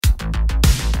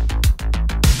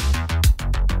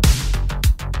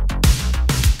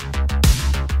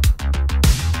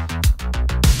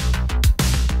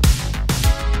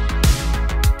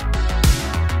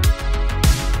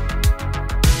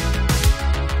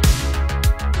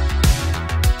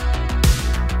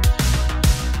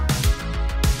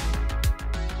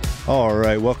All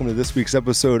right, welcome to this week's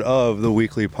episode of The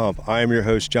Weekly Pump. I am your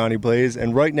host, Johnny Blaze,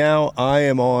 and right now I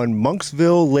am on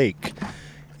Monksville Lake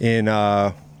in,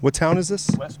 what town is this?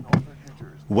 West Milford, New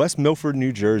Jersey. West Milford,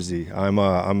 New Jersey. I'm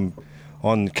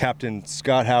on Captain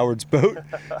Scott Howard's boat,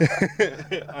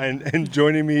 and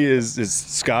joining me is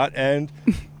Scott and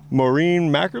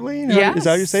Maureen Mackerline? Yes. Is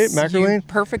that how you say it? Mackerline? You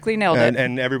perfectly nailed it.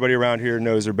 And everybody around here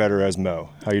knows her better as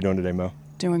Mo. How you doing today, Mo?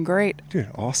 Doing great. Dude,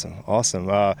 awesome.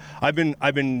 I've been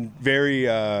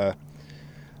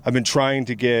trying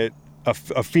to get a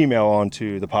female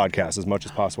onto the podcast as much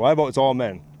as possible. It's all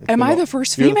men. Am I the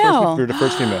first female? You're the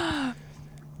first female.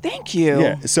 Thank you.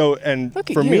 Yeah. So, and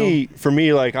for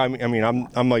me, like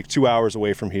I'm like 2 hours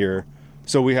away from here,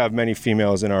 so we have many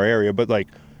females in our area. But like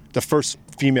the first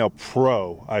female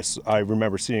pro I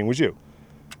remember seeing was you,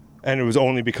 and it was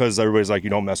only because everybody's like, you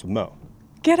don't mess with Mo.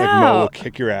 Get like, out. Mo will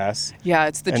kick your ass. Yeah,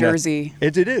 it's the Jersey.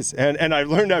 It is. And I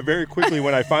learned that very quickly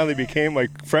when I finally became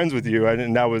like friends with you.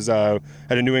 And that was at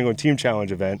a New England Team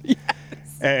Challenge event.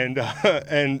 Yes. And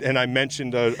I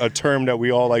mentioned a term that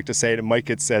we all like to say that Mike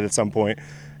had said at some point.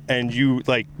 And you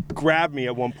like grabbed me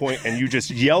at one point and you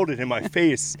just yelled it in my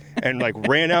face and like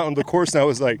ran out on the course. And I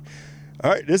was like,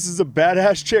 all right, this is a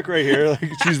badass chick right here.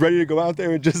 Like she's ready to go out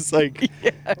there and just like,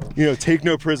 take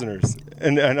no prisoners.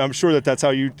 And I'm sure that's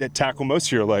how you tackle most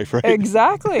of your life, right?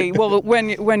 Exactly. Well,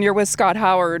 when you're with Scott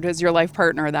Howard as your life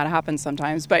partner, that happens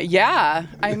sometimes. But yeah,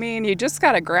 I mean, you just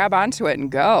got to grab onto it and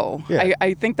go. Yeah.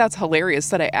 I think that's hilarious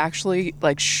that I actually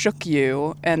like shook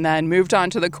you and then moved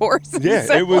on to the course. And yeah,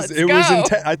 said, it was go.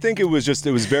 I think it was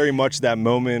very much that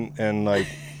moment, and like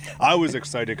I was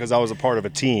excited because I was a part of a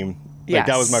team. Like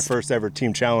that was my first ever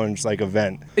team challenge like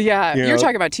event. Yeah, you're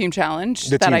talking about team challenge.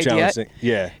 The that team idea. challenge thing.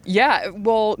 Yeah. Yeah.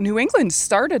 Well, New England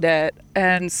started it,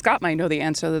 and Scott might know the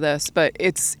answer to this, but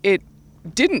it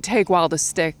didn't take well to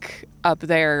stick up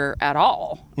there at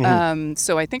all. Mm-hmm.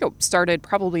 So I think it started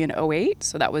probably in 2008.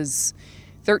 So that was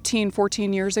 13,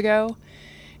 14 years ago.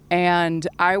 And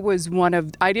I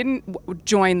didn't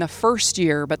join the first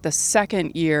year, but the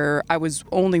second year I was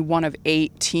only one of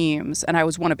 8 teams, and I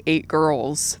was one of 8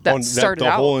 girls that started out.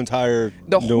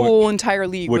 The whole entire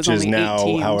league was only 8 teams. Which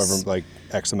is now, however, like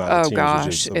X amount of teams, gosh,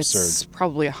 which is absurd. It's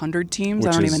probably 100 teams.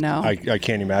 I don't even know. I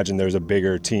can't imagine there's a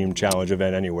bigger team challenge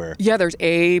event anywhere. Yeah, there's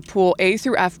A through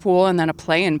F pool, and then a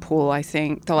play-in pool, I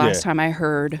think, the last time I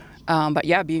heard. But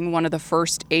yeah, being one of the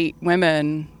first 8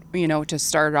 women, to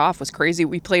start it off was crazy.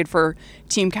 We played for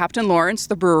Team Captain Lawrence,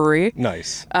 the brewery.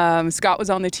 Nice. Scott was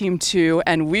on the team too,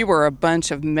 and we were a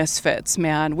bunch of misfits,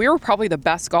 man. We were probably the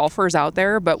best golfers out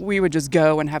there, but we would just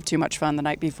go and have too much fun the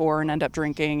night before and end up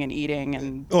drinking and eating.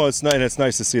 And it's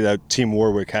nice to see that Team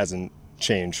Warwick hasn't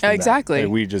changed. Exactly.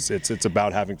 It's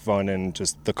about having fun and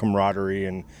just the camaraderie,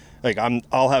 and like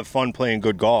I'll have fun playing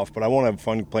good golf, but I won't have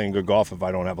fun playing good golf if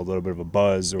I don't have a little bit of a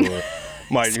buzz, or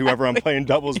exactly. Whoever I'm playing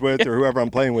doubles with or whoever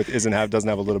I'm playing with doesn't have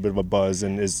a little bit of a buzz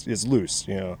and is loose,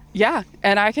 Yeah,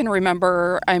 and I can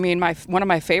remember, one of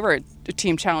my favorite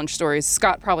team challenge stories,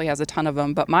 Scott probably has a ton of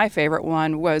them, but my favorite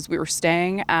one was we were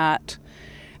staying at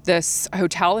this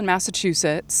hotel in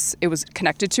Massachusetts. It was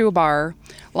connected to a bar.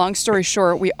 Long story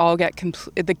short, we all get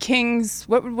the Kings.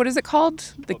 What is it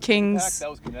called? The Kings. That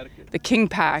was Connecticut. The King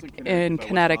Pack in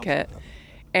Connecticut.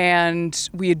 And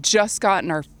we had just gotten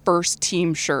our first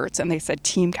team shirts, and they said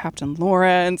Team Captain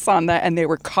Lawrence on that, and they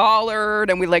were collared,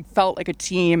 and we like felt like a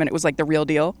team, and it was like the real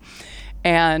deal.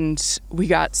 And we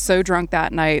got so drunk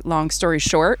that night. Long story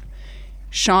short,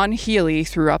 Sean Healy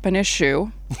threw up in his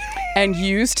shoe and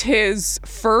used his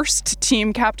first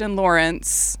Team Captain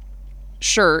Lawrence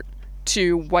shirt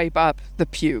to wipe up the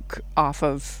puke off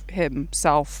of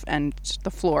himself and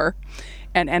the floor,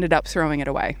 and ended up throwing it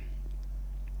away.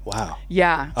 Wow.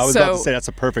 Yeah. I was about to say that's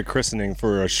a perfect christening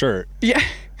for a shirt. Yeah.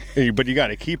 But you got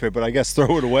to keep it. But I guess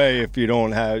throw it away if you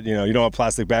don't have, you don't have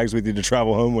plastic bags with you to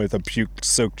travel home with a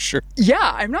puke-soaked shirt. Yeah,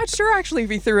 I'm not sure actually if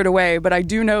he threw it away, but I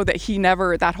do know that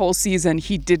that whole season,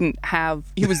 he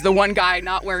was the one guy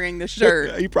not wearing the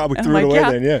shirt. He probably threw it away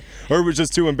then, yeah. Or was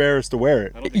just too embarrassed to wear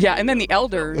it. Yeah, and then the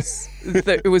elders,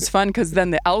 it was fun because then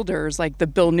the elders, like the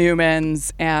Bill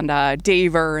Newmans and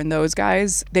Daver and those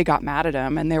guys, they got mad at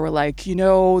him, and they were like,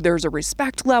 there's a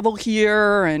respect level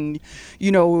here, and,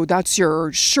 that's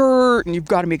your shirt, and you've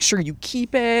got to make sure you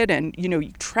keep it, and,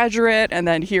 you treasure it, and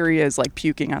then here he is, like,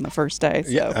 puking on the first day. So.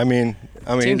 Yeah, I mean,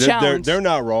 they're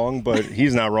not wrong, but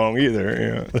he's not wrong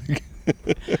either.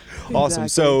 Awesome. Exactly.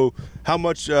 So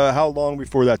how long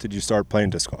before that did you start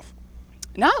playing disc golf?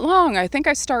 Not long. I think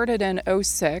I started in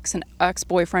 2006. An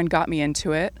ex-boyfriend got me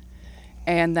into it.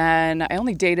 And then I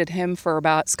only dated him for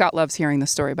about, Scott loves hearing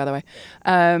this story, by the way.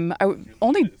 I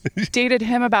only dated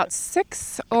him about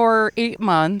 6 or 8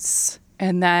 months.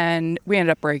 And then we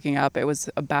ended up breaking up. It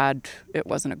wasn't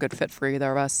a good fit for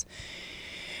either of us.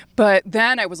 But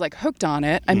then I was like hooked on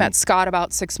it. I met Scott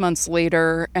about 6 months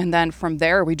later. And then from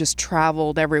there, we just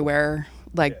traveled everywhere.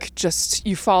 Just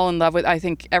you fall in love with, I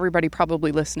think everybody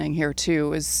probably listening here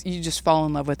too, is you just fall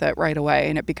in love with it right away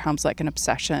and it becomes like an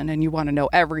obsession and you want to know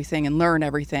everything and learn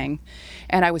everything.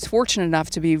 And I was fortunate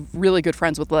enough to be really good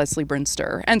friends with Leslie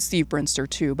Brinster and Steve Brinster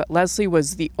too. But Leslie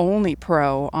was the only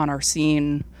pro on our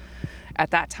scene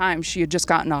at that time. She had just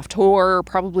gotten off tour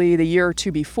probably the year or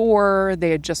two before. They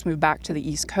had just moved back to the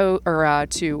East Coast or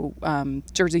to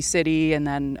Jersey City and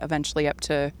then eventually up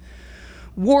to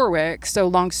Warwick. So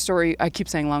I keep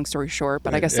saying long story short,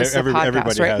 but I guess this is a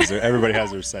podcast, right? Everybody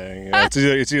has their saying. You know,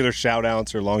 it's either shout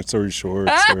outs or long story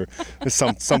shorts or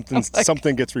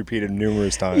something gets repeated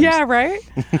numerous times. Yeah, right?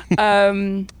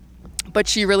 But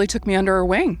she really took me under her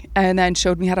wing and then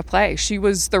showed me how to play. She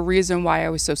was the reason why I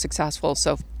was so successful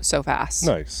so fast.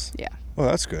 Nice. Yeah. Well,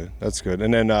 that's good. That's good.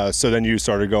 And then so then you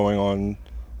started going on,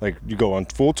 like, you go on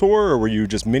full tour, or were you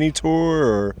just mini tour,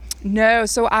 or? No,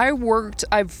 so I've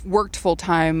worked full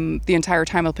time the entire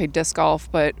time I played disc golf,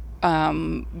 but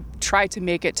tried to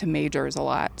make it to majors a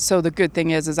lot. So the good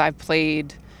thing is I've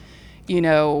played,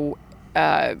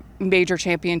 major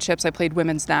championships. I played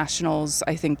women's nationals,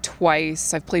 I think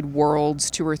twice. I've played worlds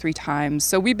 2 or 3 times.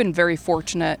 So we've been very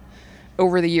fortunate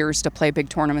over the years to play big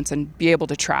tournaments and be able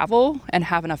to travel and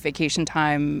have enough vacation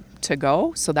time to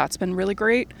go. So that's been really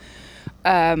great.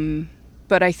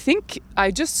 But I think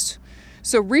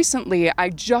recently I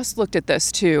just looked at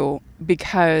this too,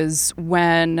 because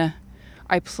when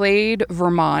I played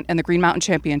Vermont and the Green Mountain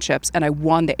Championships and I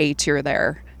won the A tier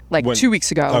there, 2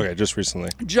 weeks ago. Okay, just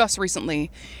recently.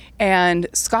 And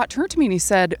Scott turned to me and he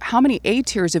said, how many A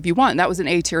tiers have you won? That was an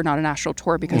A tier, not a national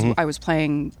tour, because I was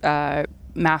playing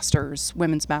Masters,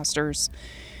 women's Masters.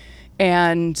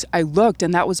 And I looked,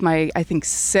 and that was my, I think,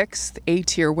 6th A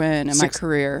tier win in my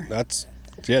career.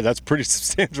 That's pretty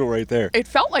substantial right there. It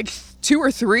felt like 2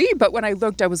 or 3, but when I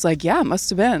looked, I was like, yeah, it must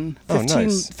have been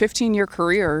 15-year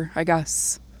career, I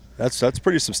guess. That's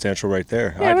pretty substantial right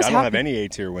there. Yeah, I don't have any A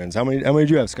tier wins. How many did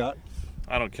you have, Scott?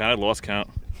 I don't count. I lost count.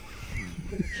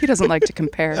 He doesn't like to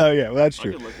compare. Oh yeah, well that's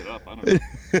true. I can look it up. I don't know.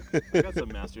 I got some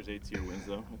Masters A tier wins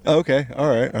though. Okay, all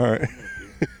right.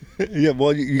 Yeah,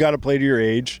 well you got to play to your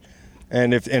age,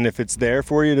 and if it's there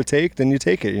for you to take, then you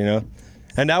take it.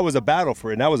 And that was a battle for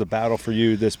it. And that was a battle for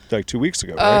you this 2 weeks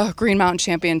ago, right? Green Mountain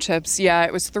Championships. Yeah,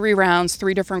 it was 3 rounds,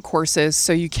 3 different courses,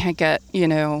 so you can't get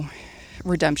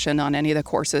redemption on any of the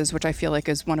courses, which I feel like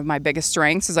is one of my biggest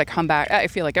strengths. As I come back, I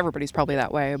feel like everybody's probably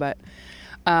that way, but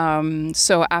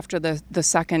so after the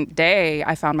second day,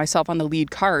 I found myself on the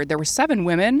lead card. There were 7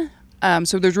 women,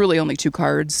 so there's really only 2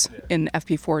 cards in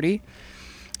FP40.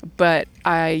 But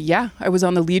I was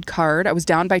on the lead card. I was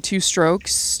down by 2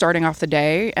 strokes starting off the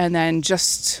day, and then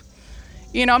just,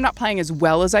 I'm not playing as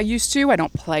well as I used to. I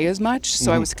don't play as much,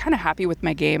 so I was kind of happy with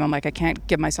my game. I'm like, I can't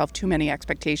give myself too many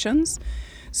expectations.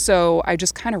 So I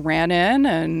just kind of ran in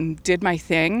and did my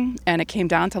thing, and it came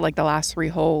down to the last 3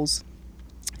 holes.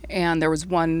 And there was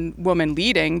one woman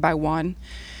leading by 1.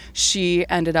 She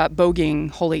ended up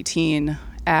bogeying hole 18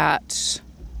 at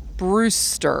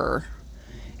Brewster.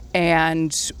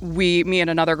 And me and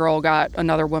another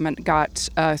woman got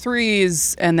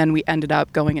 3s, and then we ended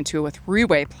up going into a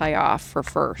 3-way playoff for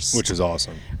first. Which is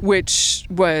awesome. I've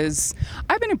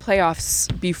been in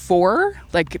playoffs before,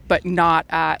 but not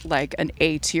at an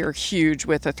A tier huge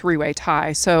with a 3-way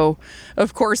tie. So,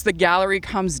 of course, the gallery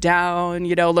comes down,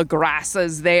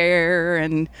 LaGrassa's there,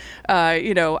 and, I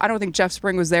don't think Jeff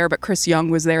Spring was there, but Chris Young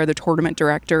was there, the tournament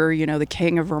director, the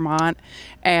king of Vermont.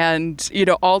 And,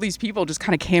 all these people just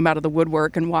kind of came out of the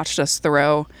woodwork and watched us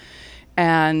throw.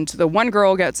 And the one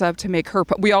girl gets up to make her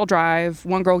putt. We all drive.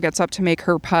 One girl gets up to make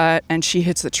her putt, and she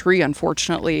hits the tree,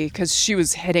 unfortunately, because she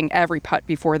was hitting every putt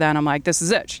before then. I'm like, this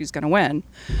is it. She's going to win.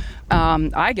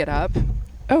 I get up.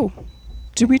 Oh,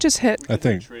 did we just hit? I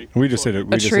think we just hit it.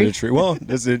 We just hit a tree. Well,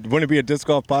 it wouldn't be a disc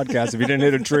golf podcast if you didn't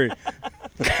hit a tree.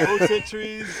 Boats hit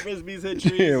trees, Frisbees hit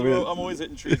trees. Yeah, I'm always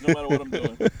hitting trees no matter what I'm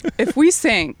doing. If we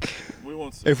sink... We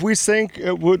won't sink. If we sink,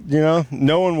 it would,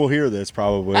 no one will hear this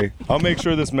probably. I'll make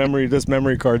sure this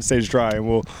memory card stays dry, and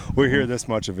we'll hear this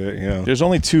much of it, There's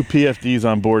only 2 PFDs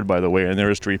on board, by the way, and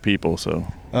there is 3 people, so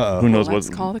who knows Let's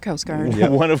call the Coast Guard. Yeah.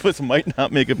 One of us might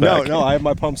not make it back. No, I have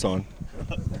my pumps on.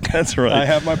 That's right. I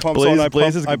have my pumps on.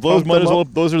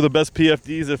 Those are the best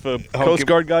PFDs. If a Coast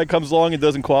Guard guy comes along and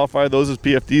doesn't qualify those as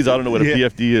PFDs, I don't know what a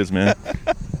PFD is, man.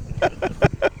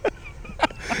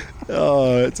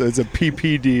 Oh, it's a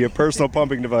PPD, a personal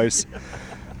pumping device.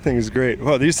 Thing is great.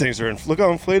 Well, these things are look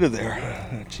how inflated they are.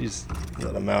 Jeez,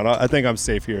 let them out. I think I'm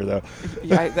safe here, though.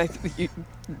 Yeah,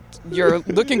 you're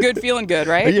looking good, feeling good,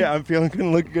 right? Yeah, I'm feeling good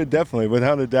and looking good, definitely,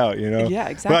 without a doubt, you know? Yeah,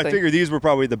 exactly. But I figured these were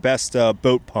probably the best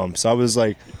boat pumps. I was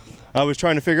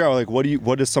trying to figure out, like,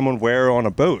 what does someone wear on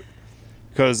a boat?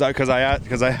 Because I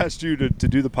asked you to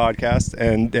do the podcast,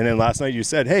 and then last night you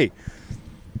said, hey,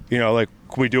 you know, like,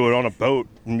 can we do it on a boat,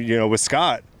 you know, with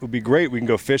Scott? It would be great. We can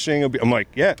go fishing. I'm like,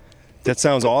 yeah. That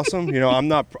sounds awesome. You know,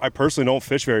 I personally don't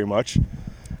fish very much,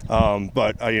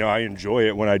 but you know, I enjoy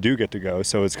it when I do get to go.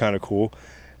 So it's kind of cool.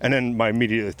 And then my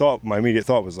immediate thought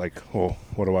was like, well,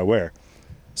 what do I wear?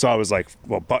 So I was like,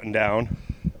 well, button down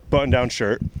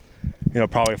shirt. You know,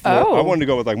 probably I wanted to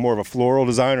go with like more of a floral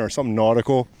design or something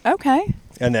nautical. Okay.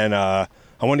 And then I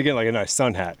wanted to get like a nice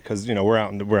sun hat because you know we're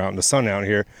out in the sun out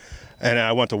here. And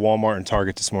I went to Walmart and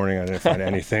Target this morning. I didn't find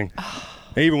anything.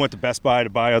 I even went to Best Buy to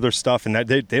buy other stuff, and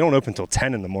they don't open until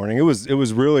 10 in the morning. It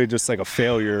was really just like a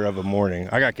failure of a morning.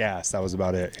 I got gas. That was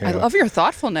about it. You know? I love your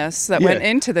thoughtfulness that went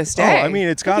into this day. Oh, I mean,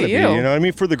 it's got to be. You know what I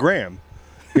mean? For the gram.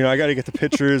 You know, I got to get the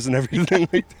pictures and everything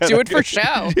like that. Do it for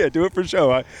show. Yeah, do it for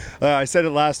show. I said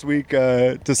it last week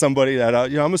to somebody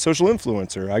that, you know, I'm a social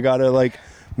influencer. I got to, like,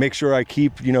 make sure I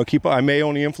keep, I may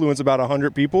only influence about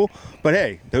 100 people, but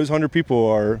hey, those 100 people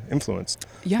are influenced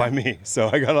by me. So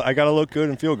I gotta look good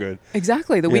and feel good.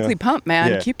 Exactly. The weekly pump, man.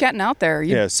 Yeah. Keep getting out there.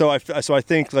 Yeah. So I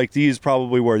think like these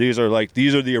probably were, these are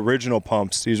the original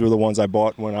pumps. These were the ones I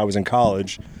bought when I was in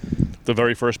college. The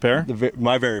very first pair?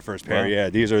 My very first pair. Wow. Yeah.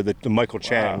 These are the Michael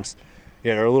Chang's.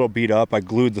 Yeah. They're a little beat up. I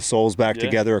glued the soles back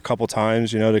together a couple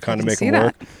times, you know, to kind of make them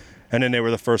work. And then they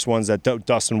were the first ones that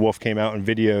Dustin Wolf came out and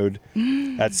videoed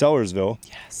at Sellersville.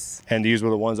 Yes. And these were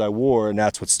the ones I wore, and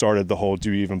that's what started the whole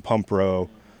Do You Even Pump Bro,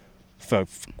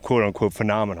 quote-unquote,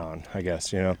 phenomenon, I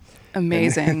guess, you know.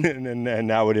 Amazing. And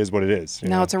now it is what it is.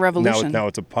 Now it's a revolution. Now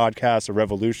it's a podcast, a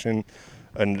revolution,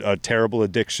 a terrible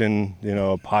addiction, you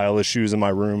know, a pile of shoes in my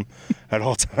room at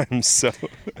all times. So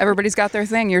everybody's got their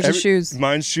thing. Yours is shoes.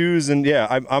 Mine's shoes, and yeah,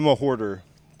 I'm a hoarder.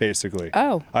 Basically.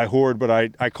 Oh. I hoard, but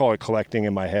I call it collecting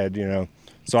in my head, you know.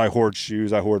 So I hoard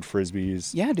shoes, I hoard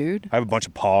Frisbees. Yeah, dude. I have a bunch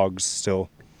of Pogs still.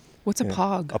 What's a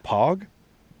Pog? A Pog?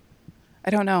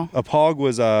 I don't know. A Pog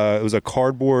was it was a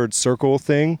cardboard circle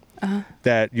thing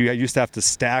that you used to have to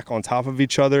stack on top of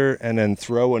each other and then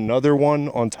throw another one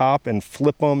on top and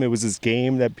flip them. It was this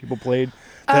game that people played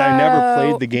that I never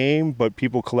played the game, but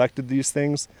people collected these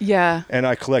things. Yeah. And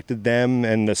I collected them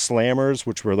and the slammers,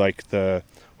 which were like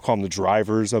call them the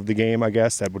drivers of the game, I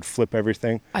guess, that would flip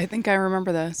everything. I think I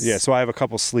remember this. Yeah, so I have a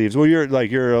couple sleeves. Well, you're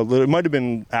a little, it might have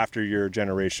been after your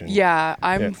generation. Yeah,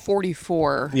 I'm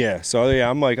 44. Yeah, so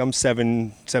yeah, I'm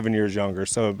 7 years younger.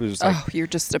 So it was like, oh, you're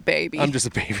just a baby. I'm just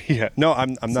a baby. Yeah, no,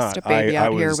 I'm not. Just a baby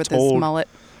out here with this mullet.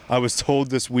 I was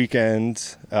told this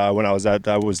weekend when I was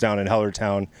down in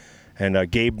Hellertown,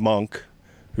 and Gabe Monk,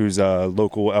 who's a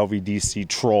local LVDC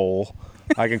troll.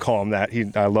 I can call him that.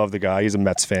 I love the guy. He's a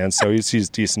Mets fan, so he's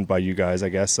decent by you guys, I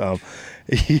guess.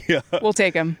 We'll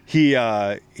take him. He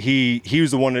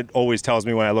was the one that always tells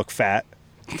me when I look fat.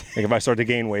 Like if I start to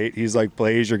gain weight, he's like,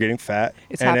 Blaze, you're getting fat.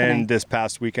 It's happening. Then this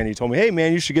past weekend, he told me, hey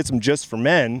man, you should get some Just for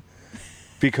Men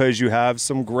because you have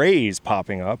some grays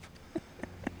popping up.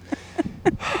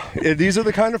 These are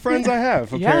the kind of friends I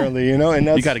have, apparently, you know. And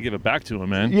that's, you got to give it back to him,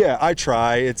 man. Yeah, I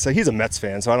try. He's a Mets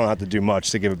fan, so I don't have to do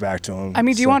much to give it back to him. I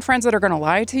mean, do you want friends that are going to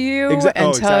lie to you?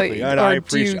 Exactly. And I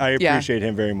appreciate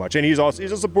him very much. And he's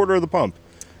a supporter of the pump.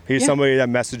 He's somebody that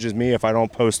messages me if I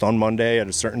don't post on Monday at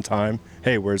a certain time.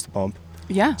 Hey, where's the pump?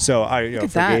 Yeah. So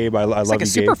Gabe, I love you, like a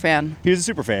super fan. He's a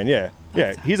super fan. Yeah.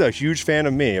 Yeah. He's a huge fan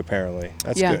of me. Apparently,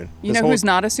 that's good. You know who's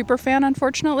not a super fan?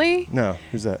 Unfortunately. No.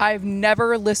 Who's that? I've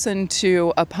never listened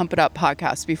to a Pump It Up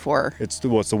podcast before. It's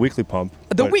the weekly pump.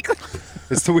 The weekly.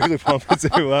 It's the weekly pump.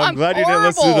 I'm glad you didn't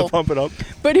listen to the Pump It Up.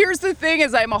 But here's the thing: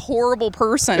 is I'm a horrible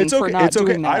person for not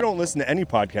doing that. I don't listen to any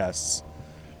podcasts.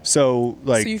 So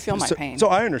you feel my pain. So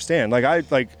I understand.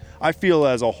 I feel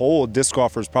as a whole, disc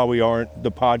golfers probably aren't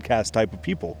the podcast type of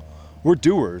people. We're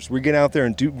doers. We get out there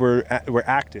and we're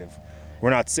active.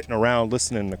 We're not sitting around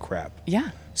listening to crap.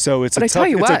 Yeah. So it's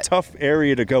a tough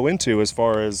area to go into as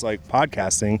far as like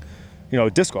podcasting, you know,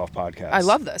 disc golf podcast. I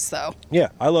love this though. Yeah,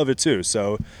 I love it too.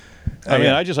 So I mean,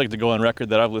 I just like to go on record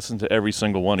that I've listened to every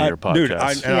single one of your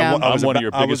podcasts. Dude, I'm one of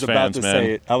your biggest fans,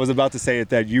 man. I was about to say it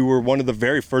that you were one of the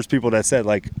very first people that said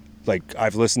like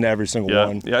I've listened to every single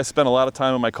one. Yeah, I spent a lot of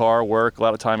time in my car, work, a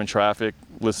lot of time in traffic,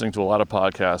 listening to a lot of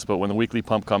podcasts. But when the weekly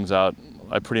pump comes out,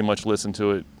 I pretty much listen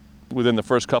to it within the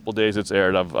first couple days it's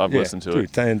aired, I've listened to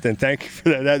it. And thank you for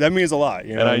that. That means a lot.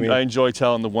 You know and I enjoy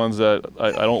telling the ones that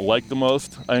I don't like the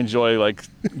most. I enjoy like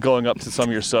going up to some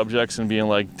of your subjects and being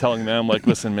like, telling them like,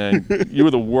 listen, man, you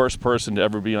were the worst person to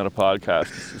ever be on a podcast.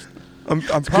 It's just, I'm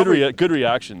probably, good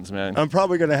reactions, man. I'm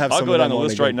probably going to have I'll some go down the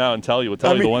list right now and tell you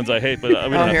the ones I hate, but we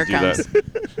don't have to do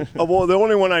that. Well, the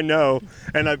only one I know,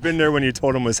 and I've been there when you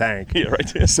told him, was Hank. Yeah,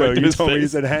 right. So right you told me, you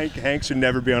said Hank should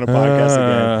never be on a podcast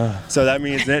again. So that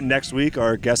means that next week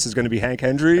our guest is going to be Hank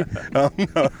Hendry. I'm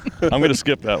going to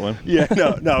skip that one. Yeah,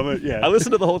 but yeah. I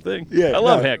listened to the whole thing. Yeah, I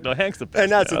love Hank. No, Hank's the best.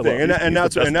 And that's the thing. And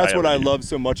that's what I love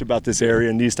so much about this area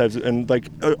and these types of, and like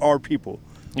our people.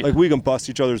 Yeah. Like we can bust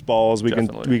each other's balls, we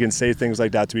can say things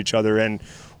like that to each other, and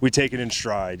we take it in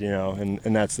stride, and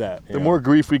that's that. The more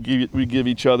grief we give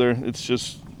each other, it's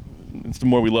the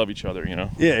more we love each other,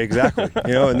 Yeah, exactly.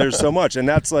 And there's so much, and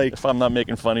that's like. If I'm not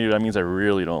making fun of you, that means I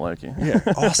really don't like you. Yeah,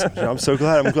 awesome. I'm so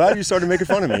glad. I'm glad you started making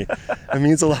fun of me. It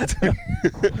means a lot to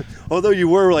me. Although you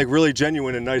were like really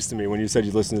genuine and nice to me when you said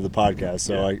you listened to the podcast,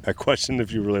 so yeah. I questioned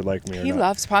if you really liked me or not. He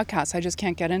loves podcasts. I just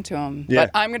can't get into them. Yeah.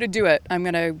 But I'm going to do it. I'm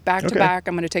going to back to back.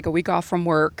 I'm going to take a week off from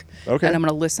work, and I'm going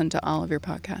to listen to all of your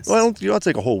podcasts. Well, you don't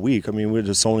take a whole week. I mean,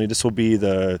 this will be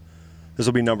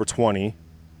number 20.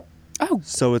 Oh,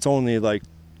 so it's only like.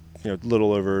 A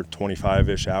little over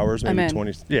 25-ish hours, maybe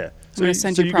 20. Yeah. So I'm going to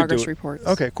send you progress reports.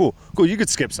 Okay, cool. You could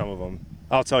skip some of them.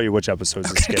 I'll tell you which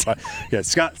episodes to skip.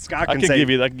 Scott can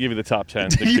give you the top 10.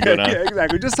 Yeah,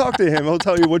 exactly. Just talk to him. He'll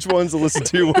tell you which ones to listen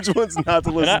to, which ones not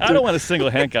to listen to. I don't want to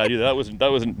single Hank out either. That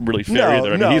wasn't really fair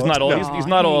either. I mean, he's not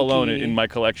all alone in my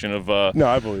collection of. No,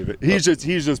 I believe it. He's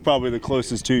just probably the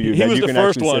closest to you. He was the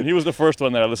first one. He was the first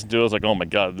one that I listened to. I was like, oh my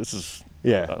god, this is.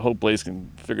 Yeah. I hope Blaze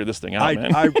can figure this thing out,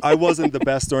 man. I wasn't the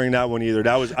best during that one either.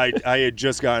 That was I had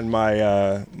just gotten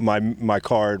my my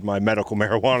card, my medical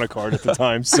marijuana card at the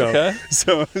time. So okay.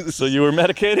 So you were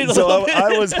medicated? So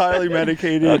I was highly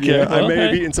medicated. Okay. Yeah. I may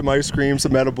have eaten some ice cream,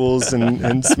 some edibles,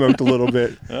 and smoked a little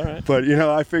bit. All right. But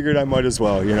I figured I might as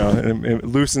well. And it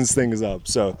loosens things up.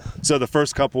 So the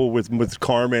first couple with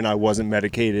Carmen, I wasn't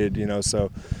medicated.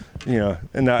 So.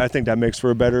 And I think that makes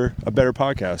for a better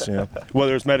podcast.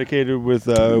 Whether it's medicated with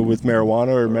marijuana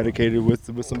or medicated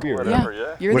with some beer. Whatever,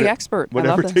 yeah. You're the expert.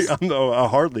 Whatever. I love this.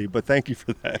 Hardly, but thank you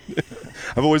for that.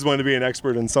 I've always wanted to be an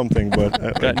expert in something, but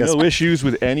got no issues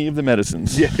with any of the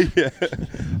medicines. Yeah.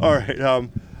 All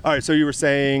right. So you were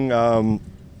saying,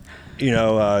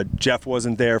 Jeff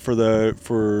wasn't there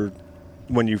for.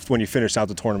 When you finished out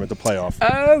the tournament, the playoff.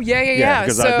 Oh, yeah.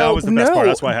 Because that was the best part.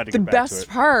 That's why I had to get back to it. The best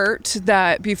part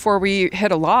that before we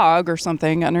hit a log or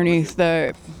something underneath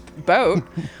the boat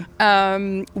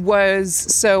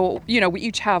was we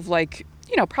each have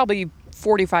probably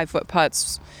 45-foot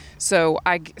putts. So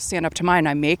I stand up to mine,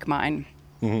 I make mine.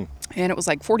 Mm-hmm. And it was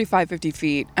like 45, 50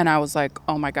 feet. And I was like,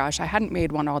 oh my gosh, I hadn't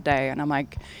made one all day. And I'm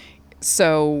like,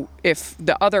 so if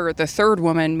the third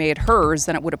woman made hers,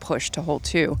 then it would have pushed to hole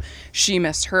 2. She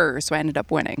missed hers, so I ended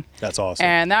up winning. That's awesome.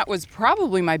 And that was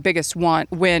probably my biggest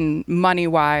win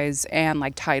money-wise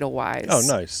and title-wise. Oh,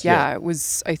 nice. Yeah, it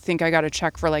was. I think I got a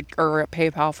check or a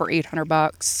PayPal for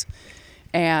 $800,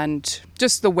 and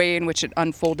just the way in which it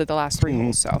unfolded the last 3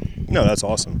 holes. So. No, that's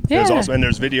awesome. Yeah. That's awesome, and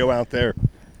there's video out there.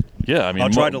 Yeah, I mean, I'll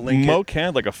try to link Mo it.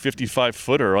 canned like a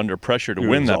 55-footer under pressure to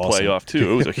win that awesome. Playoff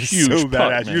too. It was a huge so putt, badass.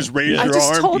 man. You just raised your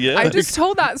arm. I just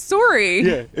told that story.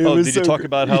 Yeah. Did you talk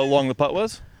about how long the putt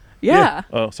was? Yeah.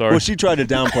 Oh, sorry. Well, she tried to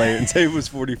downplay it and say it was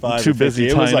 45. Too busy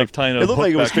it was tying a it looked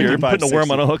like it was 55, putting a worm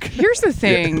on a hook. Here's the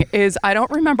thing: is I don't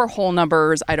remember hole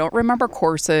numbers, I don't remember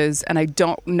courses, and I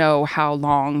don't know how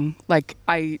long.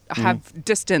 I have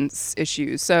distance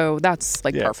issues, so that's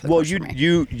par for the course for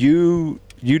me.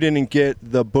 You didn't get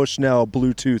the Bushnell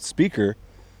Bluetooth speaker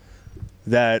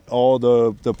that all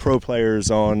the pro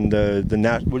players on the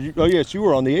yes, you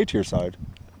were on the A-tier side.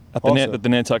 At the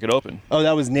Nantucket Open. Oh,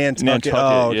 that was Nantucket.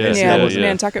 Oh, okay.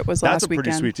 Nantucket was last weekend. That's a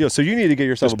pretty sweet deal. So you need to get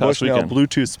yourself a Bushnell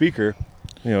Bluetooth speaker.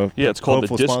 It's called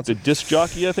the disc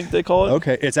jockey, I think they call it.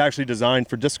 Okay, it's actually designed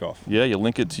for disc golf. Yeah, you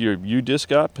link it to your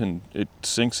U-Disc app, and it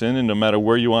syncs in, and no matter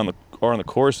where you are on the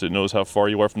course, it knows how far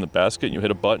you are from the basket, and you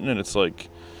hit a button, and it's like...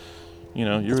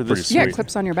 you're this. Yeah, it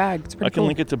clips on your bag. It's pretty cool. I can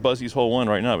link it to Buzzy's hole 1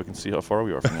 right now. We can see how far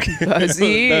we are from there.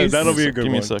 Buzzy's. That'll be a good one.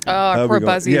 Give me a second. Oh, poor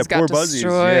Buzzy's got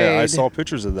destroyed. Yeah, I saw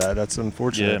pictures of that. That's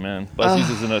unfortunate. Yeah, man. Buzzy's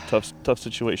is in a tough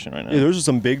situation right now. Yeah, there's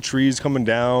some big trees coming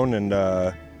down, and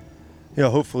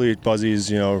hopefully Buzzy's,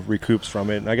 recoups from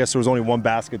it. And I guess there was only one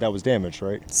basket that was damaged,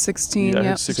 right? 16. Yeah, I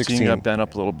Yep. think 16 got bent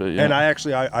up a little bit. Yeah. And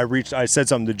I said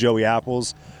something to Joey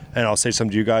Apples, and I'll say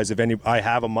something to you guys. I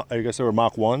guess they were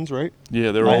Mach 1s, right?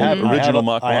 Yeah, they were all original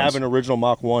Mach 1s. I have an original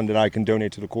Mach 1 that I can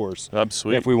donate to the course.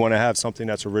 Absolutely. If we want to have something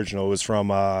that's original. It was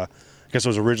from, I guess it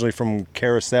was originally from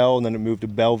Carousel, and then it moved to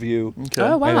Bellevue. Okay.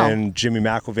 Oh, wow. And then Jimmy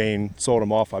McIlvain sold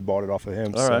them off. I bought it off of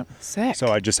him. All right. Sick. So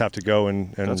I just have to go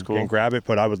and grab it,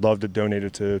 but I would love to donate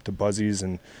it to Buzzy's,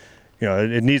 and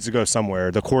it needs to go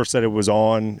somewhere. The course that it was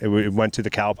on, it went to the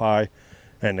cow pie,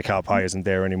 and the cow pie isn't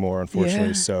there anymore, unfortunately.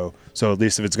 Yeah. So at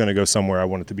least if it's going to go somewhere, I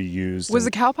want it to be used. Was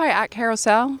the cow pie at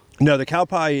Carousel? No, the cow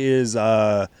pie is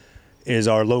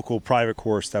our local private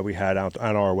course that we had out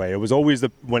on our way. It was always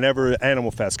whenever Animal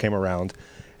Fest came around,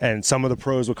 and some of the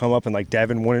pros would come up, and like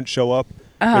Devin wouldn't show up.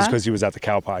 It was because he was at the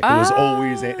cow pie.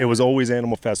 It was always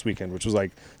Animal Fest weekend, which was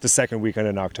like the second weekend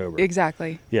in October.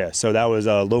 Exactly. Yeah, so that was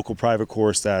a local private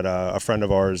course that a friend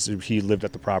of ours, he lived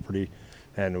at the property,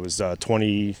 and it was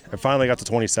 20. I finally got to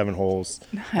 27 holes,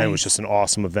 and it was just an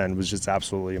awesome event. It was just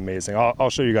absolutely amazing. I'll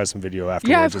show you guys some video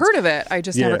afterwards. Yeah, I've heard of it. I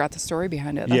just never got the story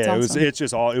behind it. That's awesome.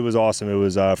 It was awesome. It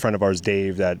was a friend of ours,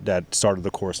 Dave, that started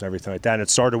the course and everything like that. And it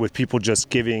started with people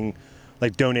just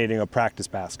donating a practice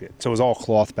basket. So it was all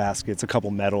cloth baskets, a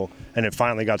couple metal, and it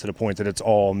finally got to the point that it's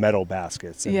all metal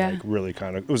baskets. And really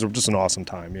it was just an awesome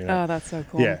time. Oh, that's so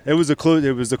cool. Yeah, it was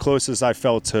the closest I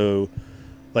felt to,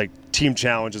 like, Team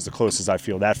Challenge is the closest I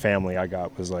feel. That family I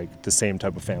got was like the same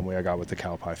type of family I got with the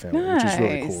cow pie family, which is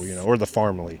really cool, or the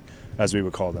farmly, as we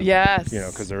would call them. Yes.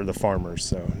 Because they're the farmers,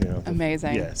 so,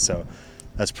 Amazing. Yeah, so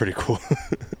that's pretty cool.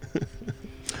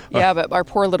 Yeah, but our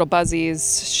poor little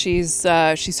Buzzies, she's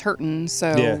hurting.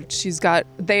 So she's got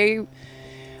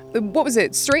what was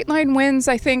it? Straight line winds,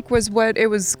 I think, was what it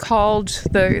was called,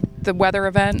 the weather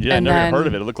event. Yeah, I never heard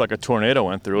of it. It looked like a tornado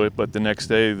went through it, but the next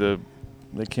day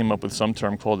they came up with some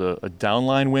term called a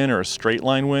downline wind or a straight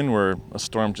line wind, where a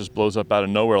storm just blows up out of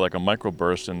nowhere like a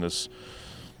microburst, and this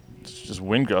just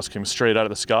wind gust came straight out of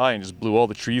the sky and just blew all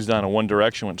the trees down in one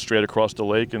direction, went straight across the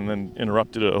lake, and then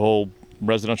interrupted a whole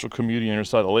residential community on your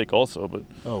side of the lake also. But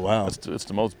oh, wow, it's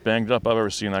the most banged up I've ever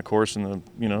seen that course in the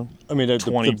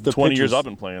 20 pictures, years I've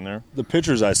been playing there. The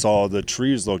pictures I saw, the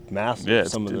trees looked massive. Yeah,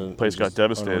 the place got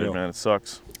devastated, unreal. Man. It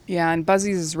sucks. Yeah, and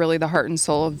Buzzy's is really the heart and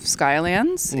soul of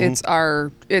Skylands.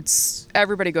 It's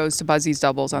everybody goes to Buzzy's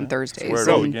doubles on Thursdays. Where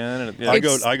it again?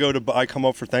 I come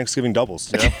up for Thanksgiving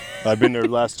doubles. Yeah, I've been there the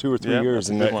last 2 or 3 years,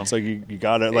 and it's like you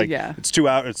got it. Like it's 2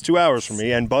 hours. It's 2 hours for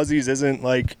me, and Buzzy's isn't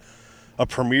like a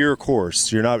premier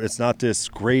course. It's not this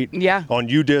great. Yeah. On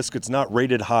UDisc, it's not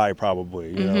rated high.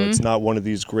 Probably, it's not one of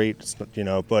these great.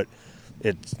 But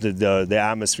it's the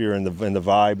atmosphere and the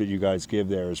vibe that you guys give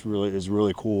there is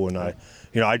really cool. And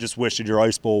I just wish that your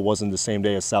ice bowl wasn't the same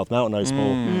day as South Mountain Ice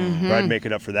Bowl. Or I'd make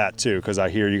it up for that too, because I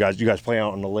hear you guys play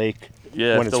out on the lake.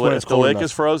 Yeah, if the lake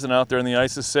is frozen out there and the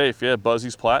ice is safe,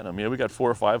 Buzzy's Platinum. Yeah, we got 4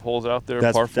 or 5 holes out there.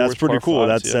 That's pretty cool.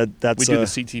 Fives, that's we do the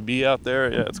CTB out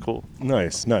there. Yeah, it's cool.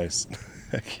 Nice.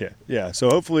 Yeah. So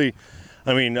hopefully,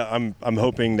 I'm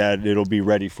hoping that it'll be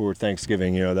ready for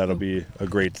Thanksgiving. That'll be a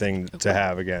great thing to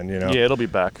have again. Yeah, it'll be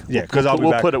back. Yeah, because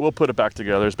we'll put it back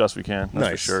together as best we can.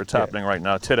 That's for sure. It's happening right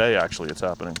now. Today, actually, it's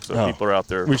happening. So people are out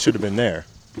there. We should have been there.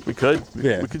 We could.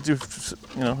 We could do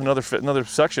another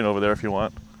section over there if you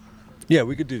want. Yeah,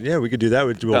 we could do that.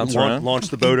 We'd launch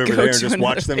the boat over there and just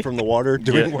watch them from the water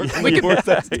doing work. While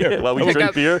we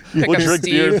drink beer. We'll drink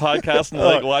beer and podcast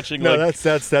and watching. No, that's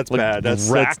bad. That's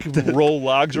roll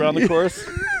logs around the course.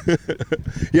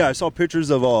 Yeah, I saw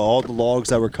pictures of all the logs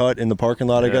that were cut in the parking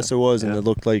lot. I guess it was, and it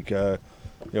looked like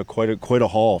quite a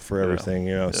haul for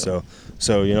everything. So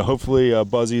hopefully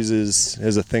Buzzy's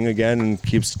is a thing again and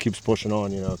keeps pushing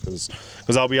on.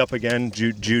 Because I'll be up again.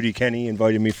 Judy Kenny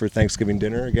invited me for Thanksgiving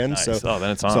dinner again. Nice. So then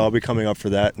it's on. So I'll be coming up for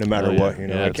that no matter what.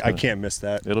 I can't miss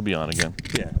that. It'll be on again.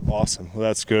 Yeah, awesome. Well,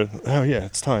 that's good. Oh yeah,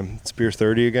 it's time. It's beer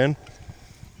 30 again.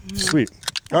 Sweet.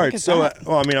 All right, so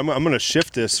I'm going to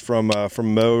shift this from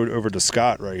Mo over to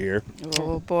Scott right here.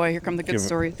 Oh boy, here come the good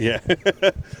stories. Yeah.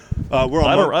 I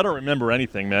don't remember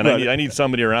anything, man. I need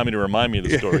somebody around me to remind me of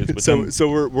the stories. But so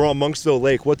we're on Monksville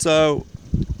Lake. What's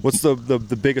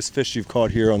the biggest fish you've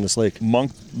caught here on this lake?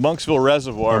 Monksville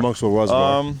Reservoir. Monksville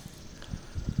Reservoir.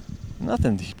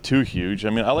 Nothing too huge. I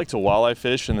like to walleye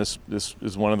fish, and this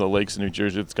is one of the lakes in New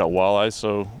Jersey that's got walleyes.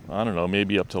 So I don't know,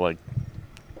 maybe up to like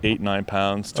 8-9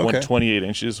 pounds, 28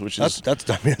 inches, which is that's a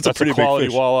quality pretty big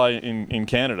fish. walleye in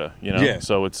Canada. Yeah.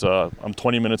 So it's I'm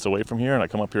 20 minutes away from here, and I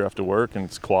come up here after work, and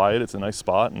it's quiet. It's a nice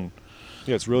spot, and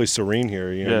yeah, it's really serene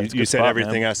here. You said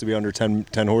everything has to be under 10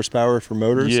 horsepower for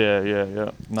motors. Yeah.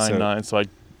 9.9. So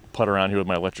putt around here with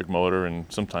my electric motor, and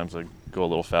sometimes I go a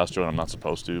little faster when I'm not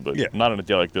supposed to, but Yeah. not on a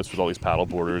day like this with all these paddle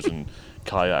boarders and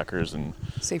kayakers and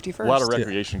Safety first. a lot of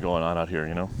recreation going on out here,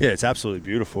 you know? Yeah, it's absolutely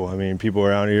beautiful. I mean, people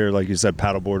around here, like you said,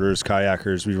 paddle boarders,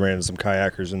 kayakers. We ran into some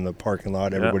kayakers in the parking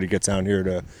lot. Everybody gets down here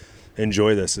to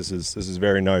enjoy this. This is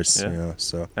very nice, Yeah. you know.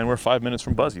 So And we're 5 minutes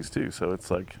from Buzzy's too, so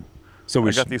it's like we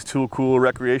I got these two cool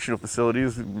recreational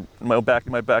facilities in my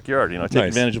backyard. You know, I take Nice.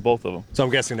 advantage of both of them. So I'm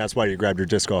guessing that's why you grabbed your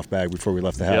disc golf bag before we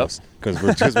left the house, because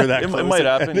we're that close. It might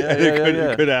happen. Yeah,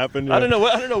 It could happen. Yeah. I don't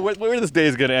know where this day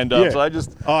is going to end up. Yeah. So I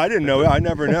just Oh, I didn't know. I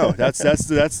never know. That's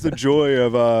the joy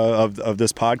of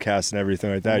this podcast and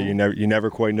everything like that. You never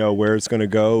quite know where it's going to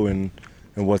go and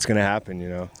what's going to happen. You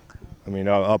know, I mean,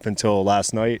 up until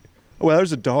last night. Oh, well,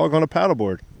 there's a dog on a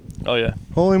paddleboard. oh yeah.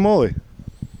 Holy moly!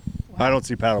 I don't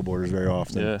see paddleboarders very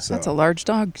often. Yeah. So. That's a large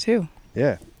dog too.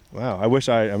 Yeah. Wow. I wish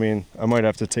I might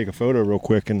have to take a photo real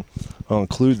quick and I'll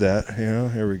include that. You know,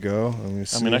 here we go. Let me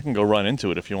see. I mean, I can go run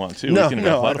into it if you want to. No, we can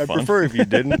have a lot I of fun. prefer if you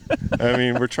didn't. I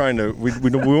mean, we're trying to, we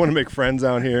want to make friends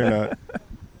out here. Let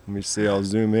me see, I'll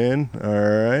zoom in. All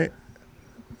right.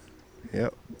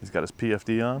 Yep. He's got his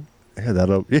PFD on.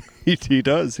 Yeah, he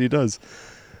does.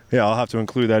 Yeah, I'll have to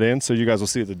include that in so you guys will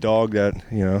see the dog that,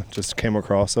 you know, just came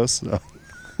across us. So.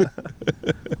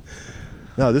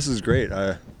 No, this is great.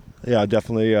 I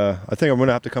definitely, I think I'm going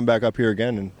to have to come back up here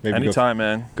again and maybe Anytime,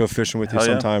 man. go fishing with you Hell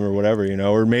yeah. sometime or whatever, you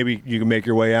know, or maybe you can make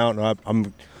your way out. And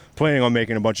I'm planning on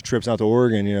making a bunch of trips out to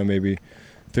Oregon, you know, maybe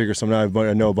figure something out.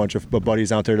 I know a bunch of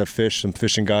buddies out there that fish, some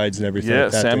fishing guides and everything. Yeah,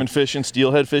 like that. salmon fishing,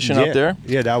 steelhead fishing out there.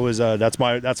 Yeah, that was that's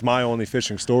my only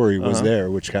fishing story was there,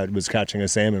 which was catching a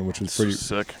salmon, which was pretty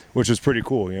Sick. which was pretty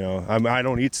cool. You know, I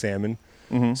don't eat salmon,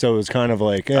 so it was kind of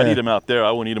like I'd eat them out there.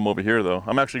 I wouldn't eat them over here, though.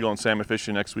 I'm actually going salmon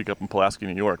fishing next week up in Pulaski,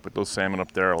 New York, but those salmon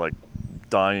up there are like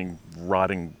dying,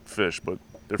 rotting fish, but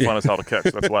they're fun as hell to catch.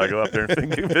 That's why I go out there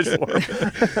and fish for them.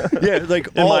 Yeah, like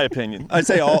in my opinion. I'd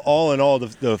say all in all,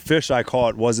 the fish I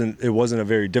caught wasn't a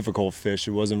very difficult fish.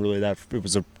 It wasn't really that. It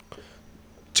was a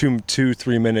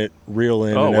 2-3 minute reel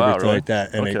in and everything really? like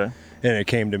that, and it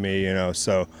came to me, you know.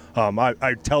 So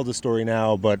I tell the story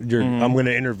now, but I'm going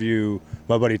to interview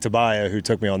my buddy Tobiah, who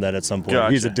took me on that at some point.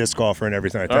 Gotcha. He's a disc golfer and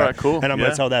everything like that. All right, cool. And I'm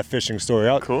going to tell that fishing story.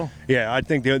 Cool. Yeah, I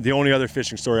think the only other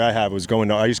fishing story I have was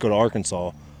I used to go to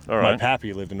Arkansas. All My right.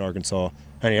 pappy lived in Arkansas,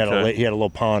 and he had Okay. a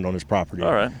little pond on his property.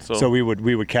 All right, So we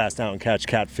would cast out and catch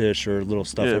catfish or little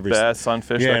stuff Yeah, every bass,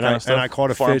 sunfish, yeah, that kind of stuff. and I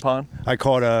caught a Farm fish. pond. I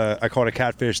caught a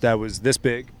catfish that was this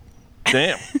big.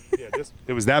 Damn. Yeah,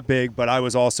 it was that big, but I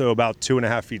was also about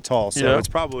 2.5 feet tall. So Yeah. it's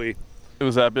probably It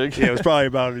was that big? yeah, it was probably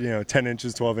about 10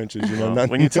 inches, 12 inches. You know,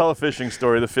 When you tell a fishing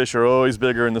story, the fish are always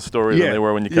bigger in the story Yeah. than they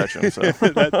were when you catch them. So.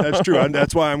 that's true.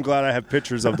 That's why I'm glad I have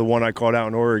pictures of the one I caught out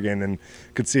in Oregon and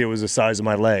could see it was the size of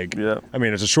my leg. Yeah. I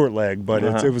mean, it's a short leg, but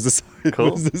it was it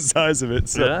Cool. was the size of it.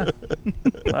 So. Yeah.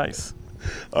 Nice.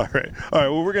 All right.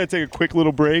 Well, we're going to take a quick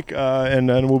little break, and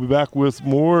then we'll be back with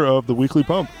more of the Weekly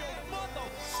Pump.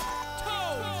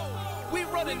 We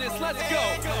running this, let's go.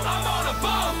 I'm on a boat.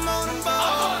 I'm on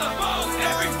a boat.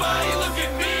 Everybody look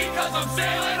at me, cause I'm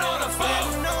sailing on a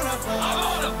boat. I'm on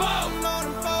a boat.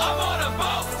 I'm on a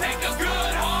boat. Take a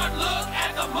good hard look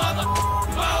at the mother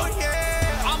boat.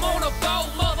 I'm on a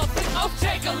boat, mother. Oh,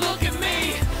 take a look at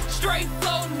me. Straight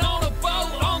floating on a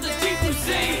boat on the deep blue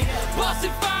sea.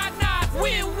 Busted 5 knots,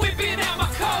 wind whipping out my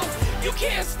coat. You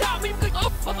can't stop me,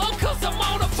 cause I'm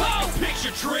on a boat.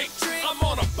 Picture trick, I'm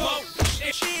on a boat.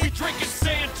 We drinking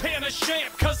Santana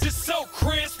champ, cause it's so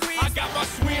crisp. I got my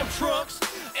swim trunks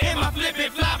and my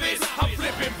flippin' floppies. I'm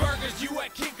flipping burgers, you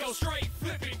at Kinko straight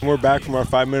flipping. We're back from our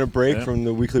 5-minute break from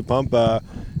the Weekly Pump. Scott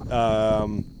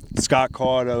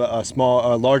caught a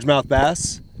largemouth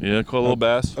bass, Yeah, caught a little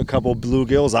bass. a couple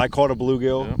bluegills. I caught a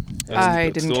bluegill. Yeah. I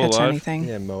It's didn't still catch alive. anything.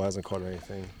 Yeah, Mo hasn't caught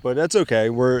anything, but that's okay.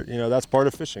 That's part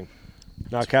of fishing,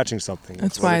 not catching something.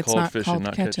 That's what why they it's call it, not fishing, called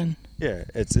not catching. Yeah,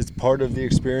 it's part of the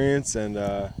experience, and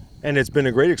it's been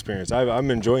a great experience.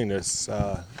 I'm enjoying this.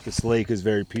 This lake is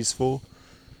very peaceful.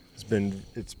 It's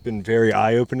been very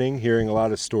eye-opening hearing a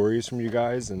lot of stories from you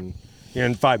guys, and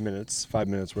in 5 minutes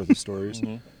worth of stories.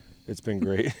 It's been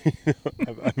great.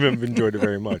 I've enjoyed it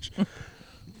very much.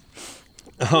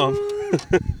 I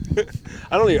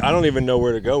don't even know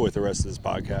where to go with the rest of this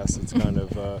podcast. It's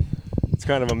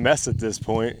kind of a mess at this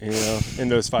point. In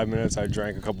those 5 minutes, I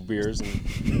drank a couple beers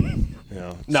and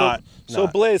So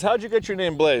Blaze, how'd you get your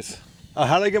name Blaze?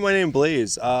 how did I get my name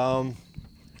Blaze? I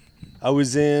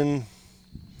was in, I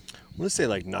want to say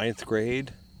like 9th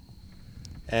grade,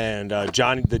 and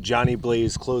the Johnny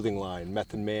Blaze clothing line,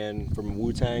 Method Man from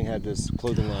Wu-Tang had this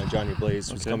clothing line. Johnny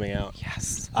Blaze was coming out.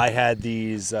 Yes. I had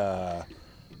these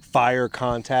fire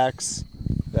contacts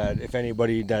that if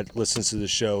anybody that listens to the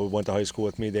show went to high school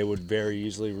with me, they would very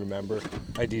easily remember.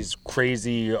 I had these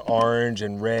crazy orange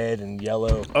and red and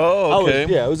yellow. Oh, okay.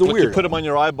 It was a Like weird. you put them on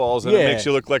your eyeballs and Yeah. it makes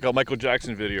you look like a Michael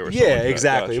Jackson video or something. Yeah, like that.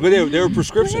 exactly. Gotcha. But they were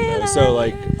prescription though, so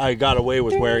like I got away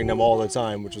with wearing them all the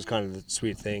time, which was kind of the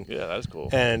sweet thing. Yeah, that's cool.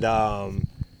 And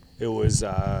it was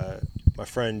my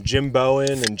friend Jim Bowen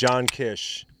and John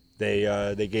Kish.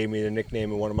 They gave me the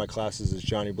nickname in one of my classes as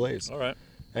Johnny Blaze. All right.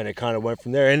 And it kind of went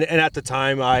from there. And at the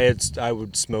time, I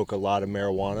would smoke a lot of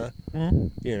marijuana.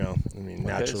 You know, I mean,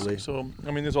 naturally. So,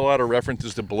 I mean, there's a lot of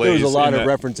references to Blaze. There was a lot in of that.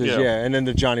 references, yeah. And then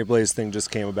the Johnny Blaze thing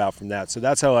just came about from that. So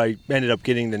that's how I ended up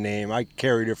getting the name. I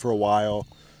carried it for a while,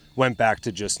 went back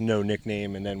to just no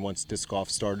nickname, and then once disc golf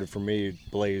started for me,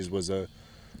 Blaze was a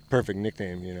perfect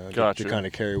nickname, you know, Gotcha. to kind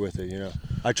of carry with it, you know.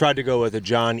 I tried to go with a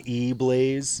John E.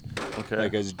 Blaze, Okay.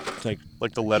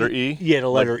 like the letter E? Yeah, the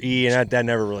letter E, and that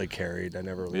never really carried. That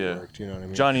never really worked, you know what I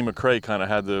mean? Johnny McRae kind of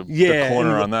had the Yeah,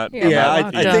 corner and- on that. Yeah, Yeah,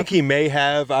 locked I up. think he may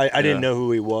have. I Yeah. didn't know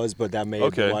who he was, but that may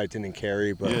have been Okay. why it didn't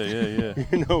carry. But Yeah.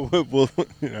 you know,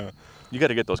 you know, You got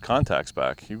to get those contacts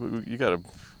back. You got to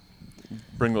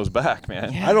bring those back,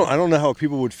 man. Yeah. I don't know how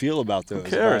people would feel about those.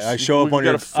 cares? I show up on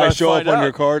your find out.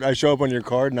 your card. I show up on your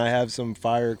card, and I have some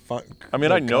fire. I mean,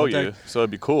 I like, know you, contact. so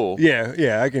it'd be cool.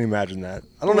 Yeah, I can imagine that.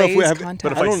 I don't know if we Blaze have. contact.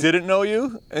 But if I I, don't- didn't know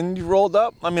you and you rolled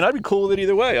up, I mean, I'd be cool with it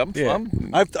either way. Yeah, I'm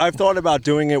I've thought about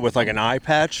doing it with like an eye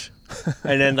patch,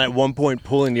 and then at one point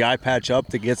pulling the eye patch up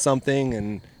to get something,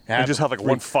 and I just have like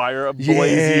one fire, a Yeah.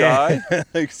 blazy eye.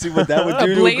 like see what that would A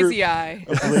do to a group. blazy eye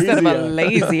instead of a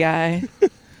blazy lazy eye.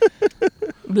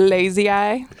 Lazy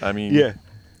eye. I mean, Yeah.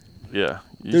 you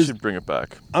There's- should bring it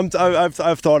back. I've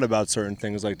thought about certain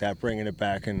things like that, bringing it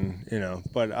back, and you know,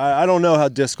 but I don't know how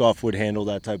disc golf would handle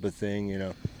that type of thing, you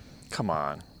know. Come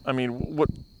on. I mean,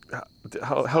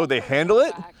 how they handle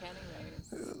it?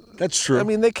 That's true. I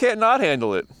mean, they can't not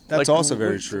handle it. That's also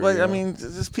very true, Like, yeah. I mean,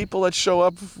 there's people that show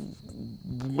up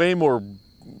way more.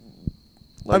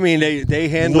 I mean, they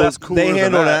handle less cooler they than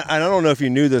handle that. that. And I don't know if you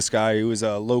knew this guy. He was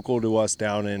local to us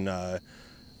down in the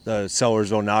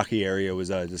Sellersville, Naki area. Was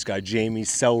this guy Jamie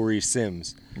Celery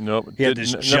Sims? Nope. He had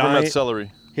this Never giant- met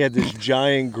celery. He had this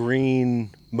giant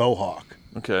green mohawk.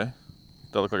 Okay.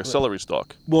 That looked like a celery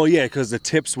stalk. Well, yeah, because the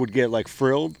tips would get like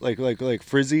frilled, like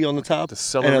frizzy on the top, The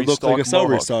celery and it looked like a stalk celery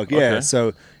mohawk. stalk. Yeah, Okay.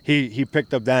 so he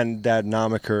picked up that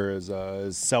moniker as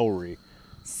celery.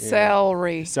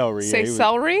 Celery. Celery, yeah, Say he was-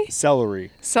 celery?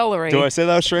 Celery. Celery. Do I say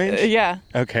that strange? Yeah.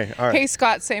 Okay, all right. Hey,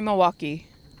 Scott, say Milwaukee.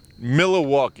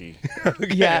 Milwaukee.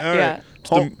 Yeah, all right. yeah. It's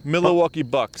the Milwaukee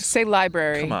Bucks. Say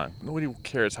library. Come on. Nobody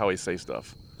cares how I say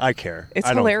stuff. I care. It's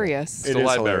I don't care. hilarious. It a is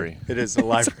library. hilarious. It is a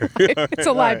library. It's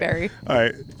a library. All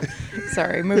right.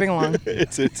 Sorry, moving along.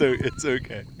 It's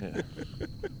okay.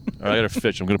 All right, I got a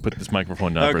fish. I'm going to put this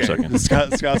microphone down for a second.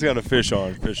 Scott's got a fish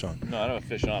on. No, I don't have a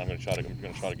fish on. I'm going to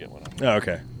try to get one on. Oh,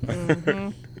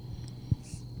 okay.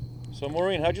 So,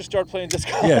 Maureen, how'd you start playing disc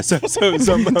golf? Yeah. So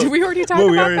Did we already talk well,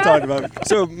 we about already that? talked about it.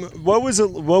 So, what was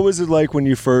it like when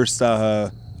you first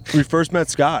met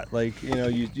Scott? Like, you know,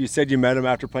 you said you met him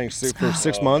after playing for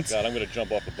 6 months. God, I'm going to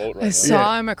jump off the boat right I now.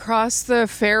 saw him across the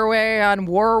fairway on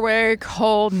Warwick,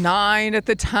 hole 9 at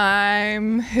the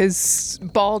time. His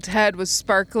bald head was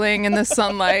sparkling in the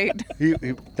sunlight.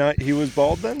 He was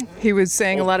bald then. He was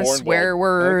saying a Was lot of born swear bald.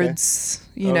 words,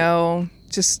 you Oh. know,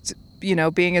 just, you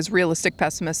know, being his realistic,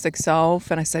 pessimistic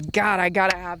self. And I said, God, I got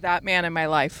to have that man in my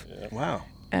life. Wow.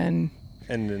 And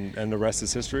And the rest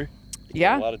is history.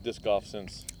 yeah, A lot of disc golf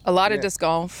since. a lot Yeah. of disc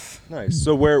golf. Nice.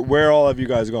 So where all have you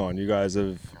guys gone? You guys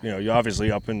have, you know, you're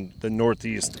obviously up in the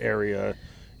Northeast area.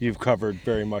 You've covered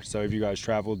very much so. Have you guys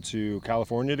traveled to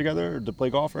California together to play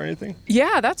golf or anything?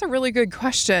 Yeah, that's a really good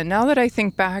question. Now that I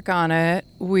think back on it,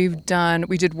 we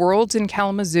did Worlds in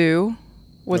Kalamazoo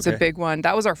was a Okay. big one.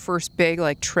 That was our first big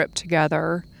like trip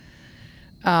together.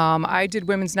 I did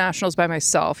women's nationals by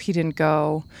myself. He didn't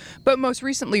go. But most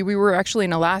recently, we were actually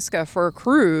in Alaska for a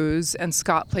cruise, and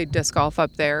Scott played disc golf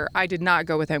up there. I did not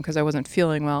go with him because I wasn't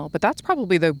feeling well. But that's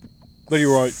probably the But you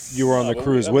were on the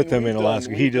cruise with him in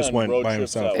Alaska. He just went by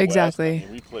himself. Exactly.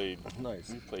 we played. Nice.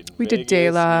 We played. We did Vegas,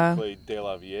 De La. We played De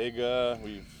La Viega.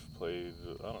 We've played.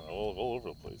 I don't know, all over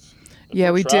the place. If Yeah,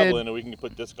 we're we did. traveling and we can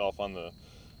put disc golf on the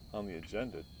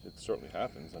agenda. It certainly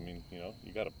happens. I mean, you know,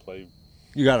 you got to play.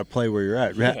 You got to play where you're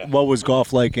at. Yeah. What was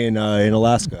golf like in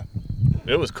Alaska?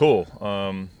 It was cool.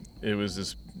 It was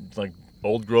this like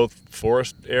old growth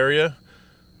forest area.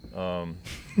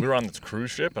 We were on this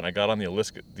cruise ship, and I got on the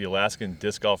Alaskan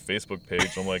disc golf Facebook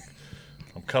page. I'm like,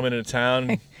 I'm coming into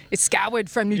town. it's Scoward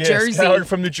from New Yeah, Jersey. Scoward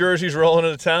from New Jersey's rolling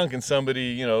into town. Can somebody,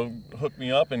 you know, hook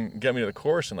me up and get me to the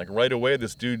course? And like right away,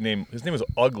 this dude his name was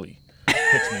Ugly,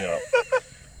 hooks me up.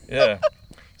 Yeah.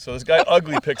 So this guy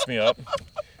Ugly picks me up.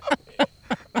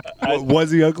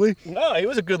 Was he ugly? No, he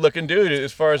was a good-looking dude.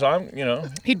 As far as I'm,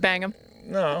 He'd bang him.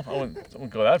 No, I wouldn't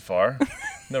go that far.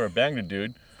 Never banged a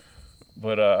dude.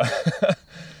 But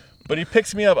but he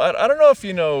picks me up. I don't know if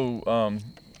you know,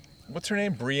 what's her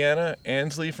name? Brianna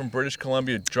Ansley from British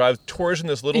Columbia tours in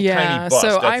this little tiny bus.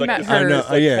 So I like met this, her. This,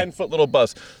 like, 10-foot little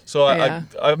bus. So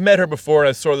I've met her before, and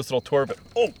I saw this little tour of it.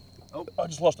 Oh, I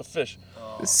just lost a fish.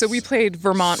 So we played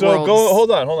Vermont So Worlds.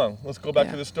 hold on. Let's go back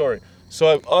to the story.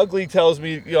 So Ugly tells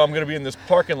me, I'm going to be in this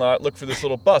parking lot, look for this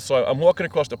little bus. So I'm walking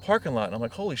across the parking lot, and I'm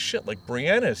like, holy shit, like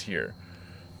Brianna's here.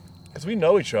 Because we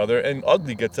know each other, and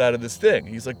Ugly gets out of this thing.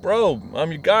 He's like, bro,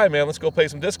 I'm your guy, man. Let's go play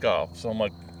some disc golf. So I'm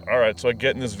like, all right. So I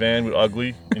get in this van with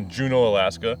Ugly in Juneau,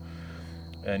 Alaska,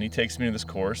 and he takes me to this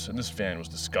course. And this van was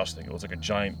disgusting. It was like a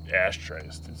giant ashtray.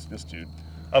 This dude.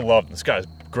 I love him. This guy's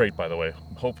great, by the way.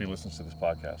 Hope he listens to this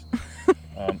podcast.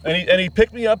 And he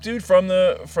picked me up, dude, from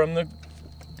the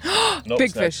nope,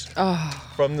 Big snagged. fish.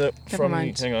 Oh, From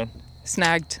mind. hang on.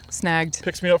 snagged.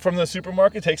 Picks me up from the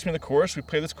supermarket, takes me to the course. We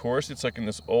play this course. It's like in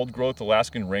this old growth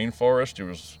Alaskan rainforest. There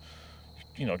was,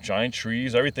 giant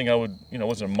trees. Everything I would, it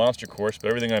wasn't a monster course, but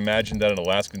everything I imagined that an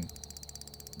Alaskan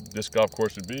disc golf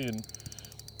course would be. And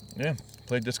yeah,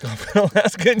 played disc golf in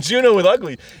Alaska and Juneau with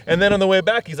Ugly. And then on the way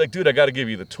back, he's like, dude, I got to give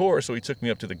you the tour. So he took me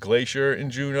up to the glacier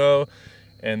in Juneau.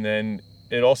 And then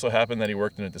it also happened that he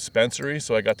worked in a dispensary,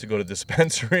 so I got to go to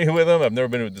dispensary with him. I've never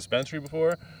been to a dispensary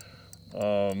before.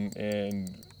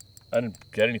 And I didn't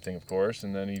get anything, of course.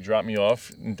 And then he dropped me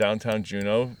off in downtown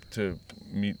Juneau to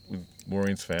meet with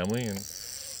Maureen's family. And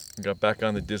we got back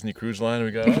on the Disney Cruise Line, and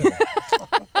we got out of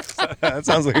there. That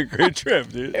sounds like a great trip,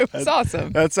 dude. It was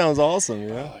awesome. That sounds awesome,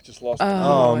 I just lost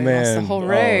Oh he man, lost the whole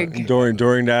rig.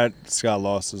 During that, Scott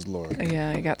lost his lure.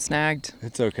 Yeah, he got snagged.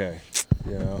 It's okay,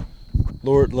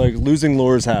 Lure, like losing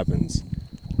lures happens.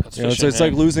 That's It's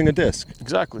like losing a disc.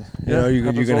 Exactly. You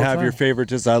happens can all the have your time. favorite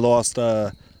disc. I lost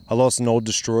an old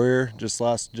Destroyer just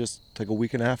like a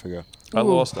week and a half ago. I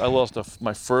lost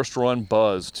my first run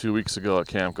Buzz 2 weeks ago at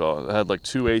Camp Golf. I had like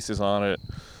 2 aces on it.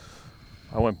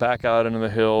 I went back out into the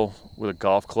hill with a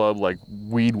golf club, like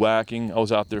weed whacking. I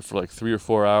was out there for like 3 or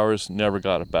 4 hours, never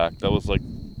got it back. That was like,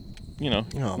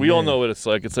 we all know what it's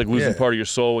like. It's like losing part of your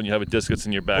soul when you have a disc that's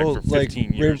in your bag for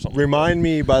 15 years or something. Remind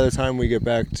me by the time we get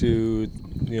back to,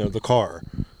 the car,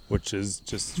 which is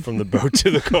just from the boat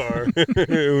to the car.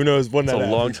 Who knows when It's that a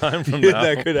happens. long time from now.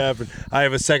 That could happen. I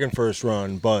have a second first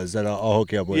run, Buzz, that I'll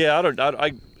hook you up with. Yeah,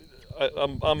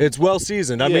 It's well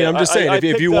seasoned. I mean, Yeah, I'm just saying, I if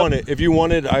you picked want up-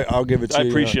 it, I'll give it to I you.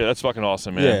 appreciate it. That's fucking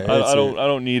awesome, man. Yeah, I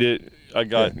don't need it. I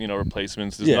got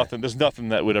replacements. There's nothing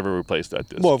that would ever replace that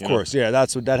disc. Well, of course, yeah.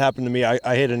 That's what that happened to me.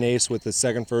 I hit an ace with the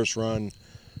second first run,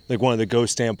 like one of the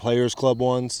Ghost Stamp Players Club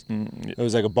ones. It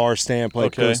was like a bar stamp,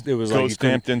 like Okay. it was Ghost like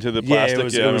stamped into the plastic. Yeah, it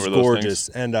was, Yeah, I it was remember those gorgeous.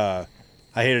 And I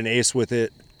hit an ace with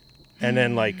it, and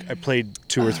then I played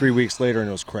 2 or 3 weeks later, and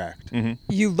it was cracked. You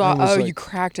you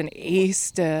cracked an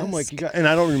ace disc. I'm like, and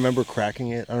I don't remember cracking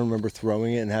it. I don't remember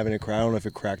throwing it and having it crack. I don't know if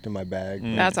it cracked in my bag.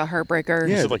 That's a heartbreaker.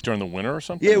 Yeah. Is it like during the winter or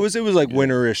something? Yeah, it was like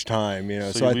winterish time,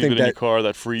 So I you leave think it in that your car,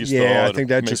 that freeze yeah, thaw, I think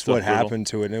that's makes just stuff what brittle. happened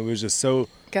to it, and it was just so.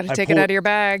 Got to take it out of your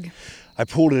bag. I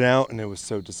pulled it out, and it was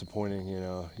so disappointing,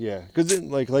 Yeah, because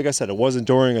like I said, it wasn't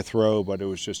during a throw, but it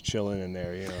was just chilling in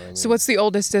there, what I mean? So what's the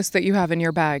oldest disc that you have in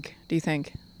your bag, do you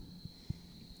think?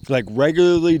 Like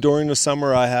regularly during the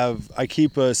summer, I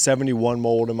keep a 71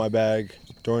 mold in my bag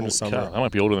during the summer. God, that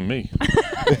might be older than me.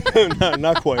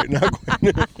 not quite.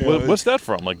 What's that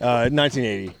from? Like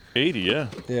 1980. 80, yeah.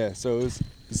 Yeah, so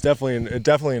it's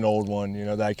definitely an old one,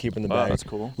 that I keep in the Wow, bag. that's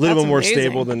cool. A little That's bit more amazing.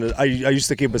 stable than I used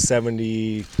to keep a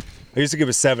 70. I used to keep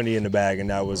a 70 in the bag, and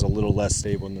that was a little less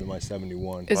stable than my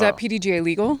 71. Is that PDGA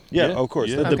legal? Yeah, Yeah, of course.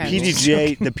 yeah. The Okay.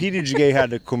 PDGA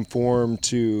had to conform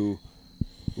to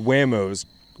Whammo's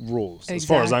rules, as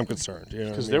far as I'm concerned.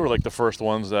 Because they were like the first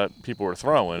ones that people were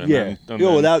throwing. And Yeah.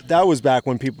 then, That was back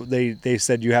when people they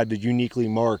said you had to uniquely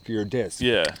mark your disc.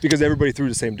 Yeah. Because everybody threw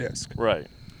the same disc. Right.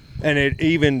 And it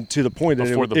even to the point that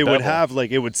Before it the would bevel. have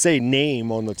it would say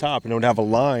name on the top, and it would have a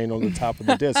line on the top of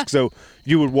the disc. So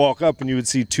you would walk up and you would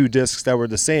see 2 discs that were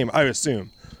the same, I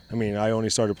assume. I mean, I only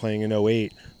started playing in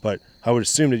 08, but I would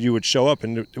assume that you would show up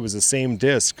and it was the same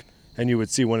disc, and you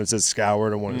would see when it says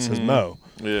Scoward and when it says Mo.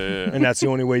 Yeah. And that's the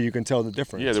only way you can tell the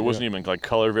difference. Yeah, there wasn't even like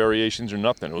color variations or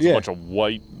nothing. It was Yeah. a bunch of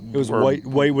white. It was or-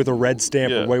 white with a red stamp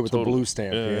Yeah, or white with a totally. blue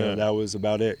stamp. Yeah. That was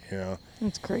about it.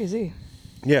 That's crazy.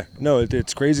 Yeah, no,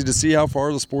 it's crazy to see how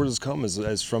far the sport has come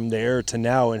as from there to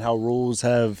now, and how rules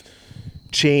have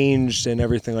changed and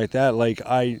everything like that. Like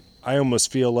I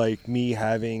almost feel like me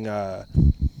having a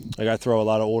Like I throw a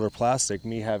lot of older plastic.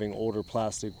 Me having older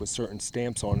plastic with certain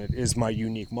stamps on it is my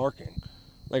unique marking.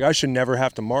 Like I should never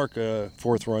have to mark a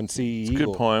 4th run CE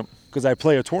Eagle. Good point. Because I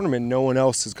play a tournament, no one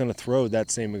else is going to throw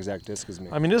that same exact disc as me.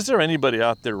 I mean, is there anybody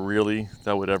out there really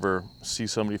that would ever see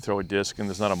somebody throw a disc and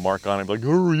there's not a mark on it? Like,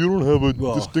 oh, you don't have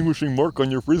a distinguishing mark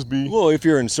on your Frisbee. Well, if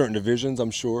you're in certain divisions,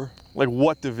 I'm sure. Like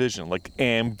what division? Like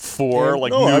AM4,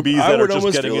 like newbies that are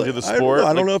just getting into the sport?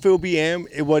 I don't know if it would be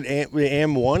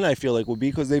AM1 I feel like would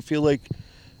be, because they feel like,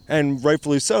 and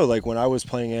rightfully so, like when I was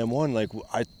playing AM1, like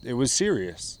it was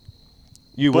serious.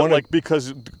 But because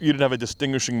you didn't have a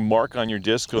distinguishing mark on your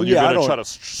disc, so you're gonna try to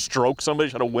stroke somebody,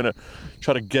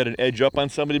 try to get an edge up on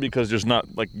somebody because there's not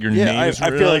like your name. I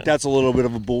feel like that's a little bit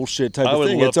of a bullshit type of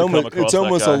thing. It's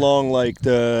almost along like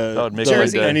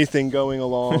the anything going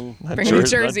along. Bring your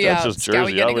jersey out. That's just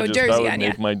Jersey. That would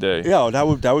make my day. Yeah,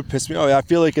 that would piss me off. I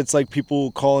feel like it's like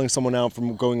people calling someone out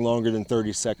from going longer than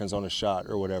 30 seconds on a shot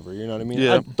or whatever. You know what I mean?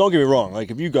 Yeah. Don't get me wrong.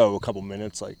 Like if you go a couple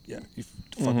minutes, like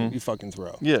you fucking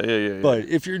throw. Yeah. But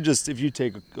if you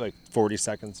take like 40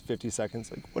 seconds, 50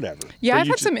 seconds, like whatever. Yeah, I've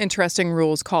had some interesting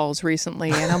rules calls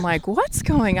recently, and I'm like, what's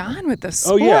going on with this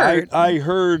sport? Oh yeah, I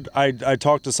heard. I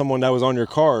talked to someone that was on your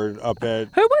card up at.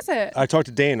 Who was it? I talked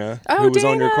to Dana, who was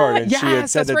on your card, and yes, she had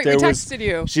said that right. there we was. texted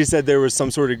you. She said there was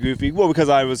some sort of goofy. Well, because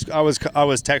I was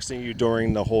texting you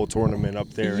during the whole tournament up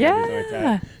there and everything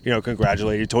like that. You know,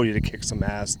 congratulate you, told you to kick some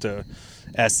ass to.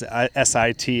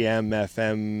 SITM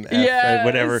FM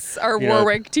whatever our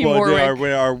Warwick team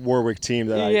our Warwick team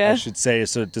that I should say,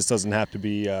 so this doesn't have to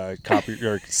be copy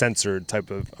or censored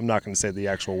type of. I'm not going to say the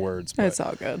actual words. But, it's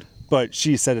all good. But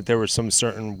she said that there were some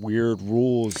certain weird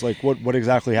rules. Like what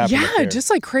exactly happened? Yeah, just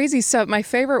like crazy stuff. My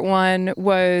favorite one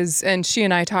was, and she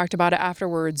and I talked about it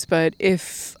afterwards, but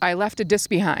if I left a disc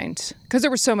behind, because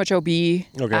there was so much OB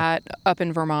up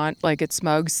in Vermont, like at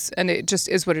Smugs, and it just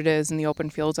is what it is in the open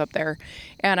fields up there.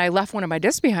 And I left one of my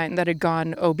discs behind that had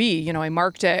gone OB. You know, I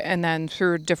marked it and then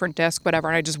threw a different disc, whatever,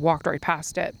 and I just walked right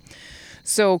past it.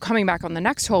 So coming back on the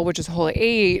next hole, which is hole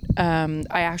 8, I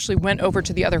actually went over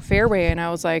to the other fairway and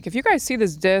I was like, if you guys see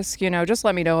this disc, you know, just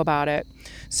let me know about it.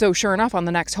 So sure enough, on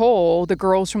the next hole, the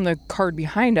girls from the card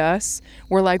behind us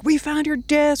were like, we found your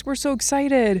disc. We're so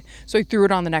excited. So I threw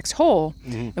it on the next hole.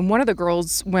 Mm-hmm. And one of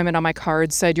the women on my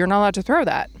card said, you're not allowed to throw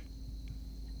that.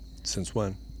 Since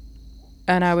when?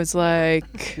 And I was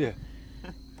like,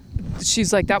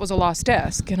 she's like, that was a lost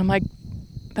disc. And I'm like,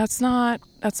 that's not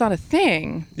a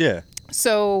thing. Yeah.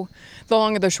 So the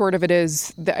long and the short of it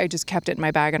is that I just kept it in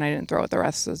my bag and I didn't throw it the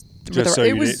rest of So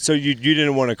you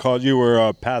didn't want to call, you were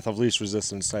a path of least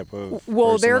resistance type of.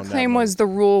 Well, their claim was the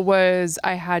rule was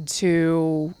I had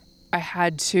to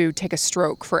take a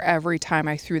stroke for every time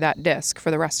I threw that disc for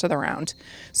the rest of the round.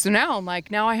 So now I'm like,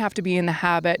 now I have to be in the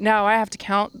habit. Now I have to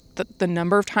count the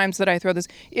number of times that I throw this.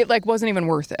 It like wasn't even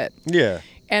worth it. Yeah.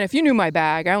 And if you knew my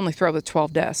bag, I only throw with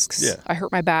 12 discs. Yeah. I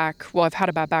hurt my back. Well, I've had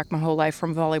a bad back my whole life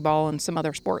from volleyball and some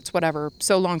other sports, whatever.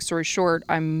 So long story short,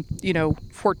 I'm,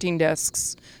 14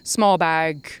 discs, small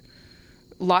bag,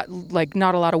 not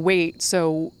a lot of weight.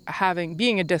 So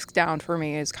being a disc down for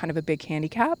me is kind of a big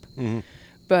handicap. Mm-hmm.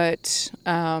 But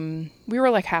we were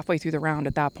like halfway through the round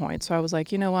at that point. So I was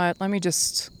like, you know what, let me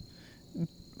just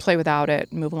play without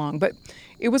it and move along. But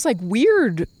it was like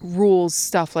weird rules,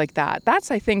 stuff like that. That's,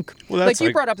 I think,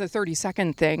 you brought up the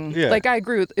 30-second thing. Yeah. Like I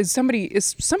agree with, is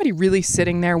somebody really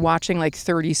sitting there watching like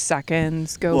 30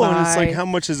 seconds go by? Well, and it's like, how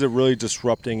much is it really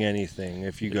disrupting anything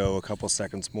if you go a couple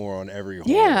seconds more on every hole?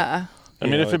 Yeah. I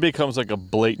mean, if it becomes like a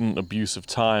blatant abuse of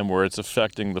time where it's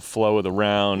affecting the flow of the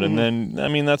round, and then, I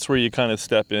mean, that's where you kind of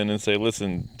step in and say,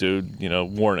 listen, dude,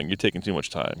 warning, you're taking too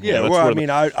much time. Yeah, well, I mean,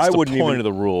 I wouldn't even... the point of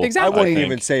the rule. Exactly. I wouldn't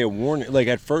even say a warning. Like,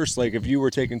 at first, like, if you were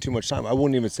taking too much time, I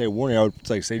wouldn't even say a warning. I would,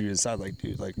 like, say to you inside, like,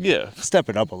 dude, like, step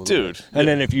it up a little bit. And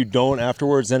then if you don't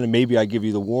afterwards, then maybe I give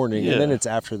you the warning, and then it's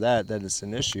after that it's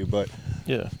an issue. But,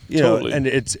 you know, and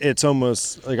it's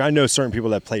almost, like, I know certain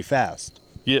people that play fast.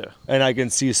 Yeah. And I can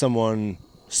see someone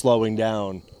slowing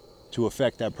down to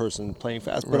affect that person playing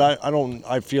fast. But I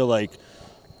don't feel like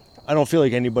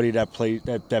anybody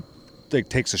that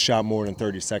takes a shot more than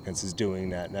 30 seconds is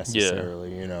doing that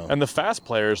necessarily, And the fast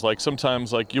players, like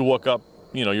sometimes like you walk up,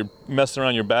 you're messing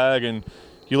around your bag and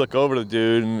you look over to the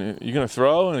dude and you're going to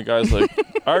throw? And the guy's like,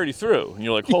 I already threw. And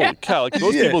you're like, holy cow, like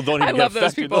those people don't even get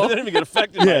affected. They don't even get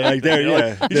affected by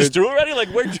it. You just threw already? Like,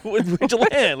 where'd you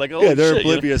land? Like, they're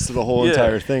oblivious to the whole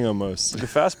entire thing almost. The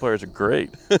fast players are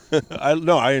great.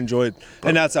 I enjoy it.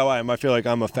 And that's how I am. I feel like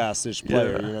I'm a fast-ish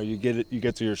player. You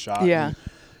get to your shot. Yeah.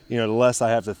 And, the less I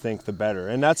have to think, the better.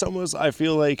 And that's almost, I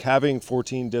feel like having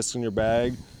 14 discs in your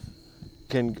bag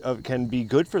can be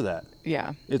good for that.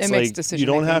 Yeah, It's it makes like decision you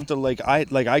don't making have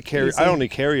to I carry. easy. I only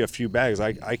carry a few bags.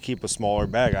 I keep a smaller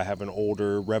bag. I have an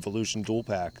older Revolution dual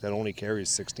pack that only carries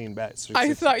 16 bags.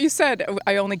 I thought you said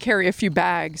I only carry a few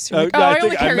bags. You're like, No, I think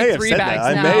only I may carry have 3 said bags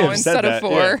that. I may now have said instead of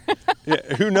that, 4.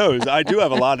 Yeah, who knows? I do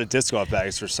have a lot of disc golf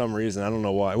bags for some reason. I don't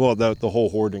know why. Well, the whole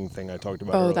hoarding thing I talked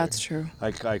about. Oh, earlier. that's true.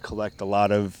 I collect a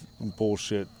lot of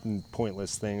bullshit and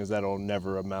pointless things that'll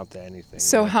never amount to anything.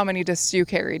 So how many discs do you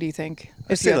carry, do you think?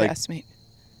 If say you had to like estimate.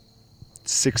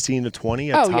 16 to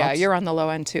 20 at Oh, tops. yeah, you're on the low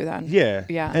end too then. Yeah.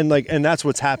 Yeah. And that's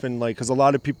what's happened, like, because a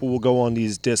lot of people will go on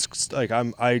these discs. Like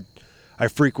I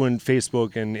frequent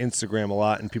Facebook and Instagram a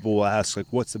lot, and people will ask, like,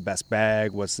 what's the best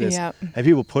bag? What's this? Yep. And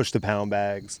people push the pound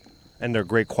bags, and they're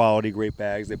great quality, great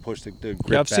bags. They push the grip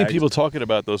Yeah, I've seen bags. people talking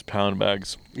about those pound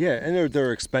bags. Yeah, and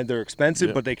they're expensive,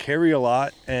 Yeah. but they carry a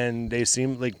lot, and they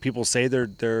seem like people say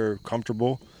they're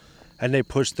comfortable, and they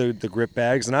push the grip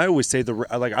bags. And I always say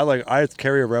I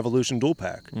carry a Revolution dual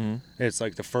pack. Mm-hmm. It's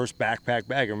like the first backpack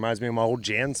bag. It reminds me of my old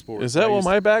Jan Sport. Is that what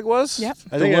my bag was? Yep.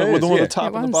 I think the it one with is, the yeah.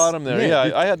 top It and the was. bottom there. Yeah.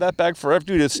 Yeah, I had that bag forever,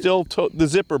 dude. It's still the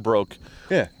zipper broke.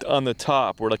 Yeah. On the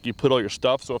top, where like you put all your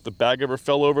stuff. So if the bag ever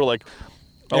fell over, like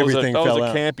Everything I was fell at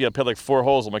out. camp. I had like 4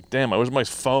 holes. I'm like, damn, where's my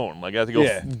phone? Like I had to go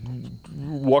Yeah.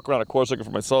 walk around a course looking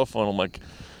for my cell phone. I'm like,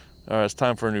 all right, it's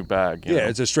time for a new bag. you Yeah, know?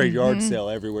 it's a straight yard sale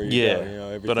everywhere you Yeah, go. You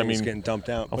know, but everything's I mean, getting dumped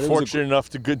out. But I'm it was a fortunate enough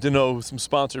to know some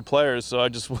sponsored players, so I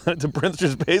just went to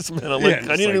Prince's basement. I'm Yeah, like, I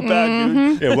just need a new like- bag,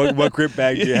 dude. Yeah, what grip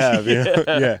bag do you have? You know?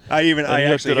 Yeah. I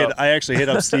hooked it up. actually hit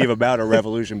up Steve about a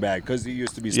Revolution bag because he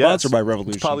used to be sponsored Yes, by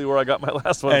Revolution. It's probably where I got my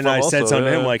last one and from I said also, something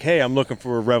to him yeah. like, "Hey, I'm looking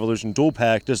for a Revolution dual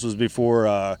pack." This was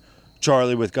before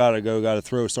Charlie with Gotta Go, Gotta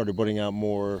Throw started putting out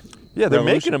more. Yeah, they're Revolution.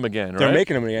 making them again, right? They're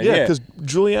making them again, yeah. Yeah, because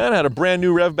Julianne had a brand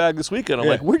new Rev bag this weekend. I'm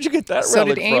Yeah. like, where'd you get that So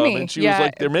relic did from? Amy. And she Yeah, was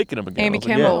like, they're making them again. Amy I was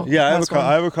like, Campbell. Yeah, That's one.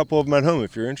 I have a couple of them at home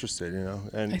if you're interested. You know,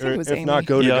 and I think it was if Amy. not,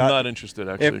 go to Yeah, I'm Got- not interested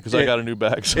actually because I got a new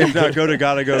bag. So. If not, go to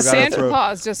Gotta Go, Gotta Santa Throw.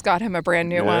 Claus just got him a brand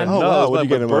new one. Oh, No, wow. it was What did you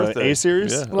my get him? birthday. A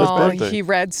series? Yeah. Well, birthday. he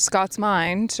read Scott's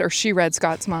Mind, or she read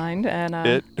Scott's Mind, and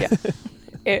It. yeah,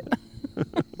 it.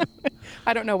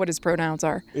 I don't know what his pronouns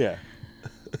are. Yeah.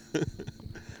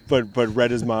 but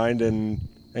read his mind and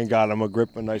got him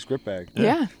a nice grip bag.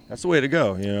 Yeah. That's the way to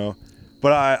go, you know.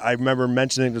 But I remember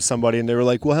mentioning to somebody, and they were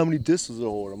like, "Well, how many discs does it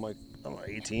hold?" I'm like, "I don't know,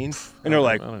 18." And they're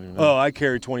like, I don't even know. "Oh, I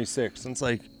carry 26." And it's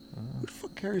like, who the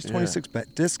fuck carries 26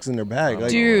 discs in their bag? Like,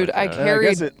 Dude, I God. carried.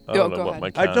 guess it- I don't know go what ahead. my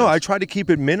I count know. I is. try to keep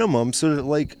it minimum so that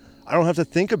like I don't have to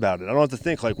think about it. I don't have to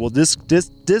think like, well, this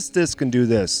disc can do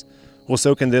this. Well,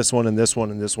 so can this one and this one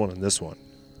and this one and this one.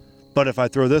 But if I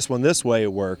throw this one this way,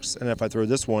 it works. And if I throw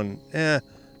this one,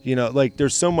 you know, like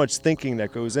there's so much thinking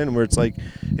that goes in where it's like,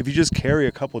 if you just carry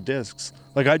a couple discs,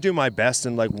 like I do my best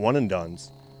in like one and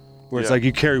dones, where it's Yeah. like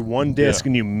you carry one disc Yeah.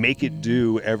 and you make it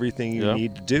do everything you Yeah.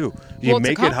 need to do. You Well, it's a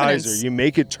make it hyzer, confidence. you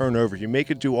make it turn over, you make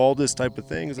it do all this type of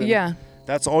things. And Yeah.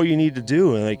 that's all you need to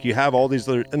do. And like you have all these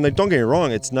other, and like don't get me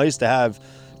wrong, it's nice to have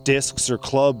discs or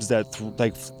clubs that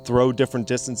throw different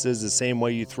distances the same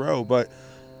way you throw, but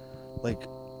like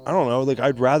I don't know, like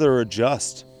I'd rather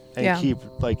adjust and Yeah. keep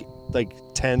like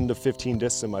 10 to 15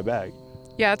 discs in my bag.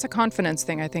 Yeah, it's a confidence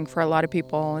thing, I think, for a lot of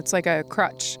people. It's like a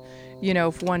crutch. You know,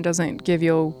 if one doesn't give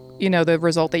you, you know, the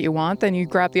result that you want, then you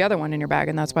grab the other one in your bag,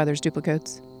 and that's why there's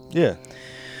duplicates. Yeah.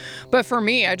 But for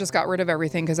me, I just got rid of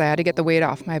everything because I had to get the weight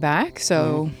off my back.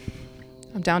 So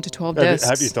I'm down to 12 discs.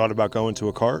 Have you thought about going to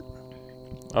a cart?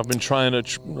 I've been trying to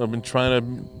push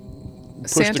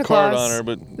Santa the cart Claus on her,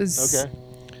 but is-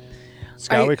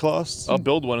 Scowie Claus? I'll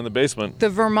build one in the basement. The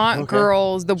Vermont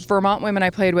girls, the Vermont women I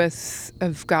played with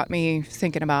have got me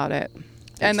thinking about it.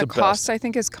 And the the cost, best. I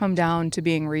think, has come down to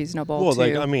being reasonable, Well, too.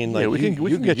 like I mean, like Yeah, we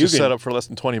can get you set up for less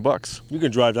than $20. You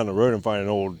can drive down the road and find an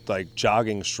old like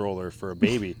jogging stroller for a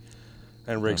baby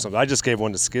and rig something. I just gave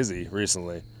one to Skizzy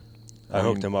recently. I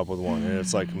hooked him up with one, and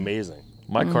it's like amazing.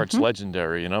 My cart's Mm-hmm.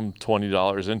 legendary, and I'm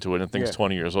 $20 into it, and thing's Yeah.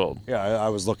 20 years old. Yeah, I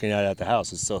was looking at it at the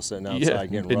house. It's still sitting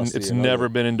outside getting rusty. it's and never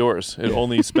ugly. been indoors. It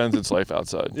only spends its life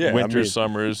outside. Yeah, I Winters, mean-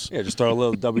 summers. Yeah, just throw a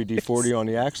little WD-40 on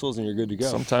the axles, and you're good to go.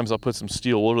 Sometimes I'll put some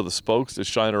steel wool to the spokes to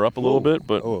shine her up a little bit,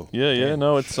 but Oh, yeah, damn.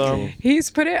 no, it's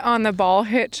He's put it on the ball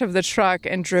hitch of the truck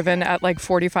and driven at like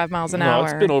 45 miles an no, hour.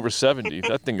 it's been over 70.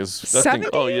 That thing is that 70? thing.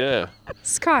 Oh yeah,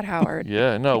 Scott Howard.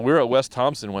 yeah. No, we were at West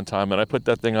Thompson one time, and I put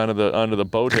that thing onto the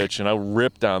boat hitch, and I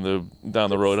ripped down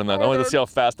the road on that. I wanted to see how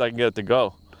fast I can get it to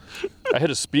go. I hit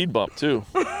a speed bump too,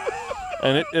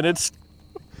 and its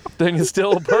thing is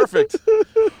still perfect.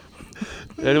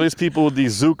 And these people with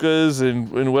these Zukas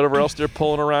and whatever else they're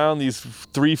pulling around, these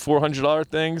 $300-400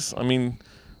 things. I mean,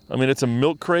 it's a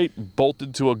milk crate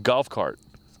bolted to a golf cart.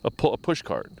 A push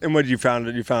cart. And what you found?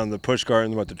 You found the push cart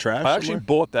and what, the trash? I actually somewhere?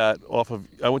 bought that off of.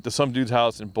 I went to some dude's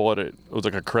house and bought it. It was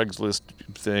like a Craigslist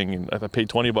thing, and I paid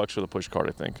 $20 for the push cart.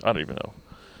 I think. I don't even know.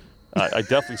 I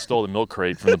definitely stole the milk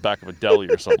crate from the back of a deli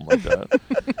or something like that.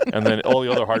 And then all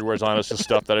the other hardware's on. It's just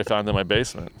stuff that I found in my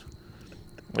basement,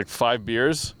 like 5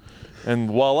 beers, and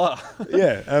voila.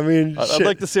 Yeah, I mean, I'd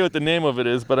like to say what the name of it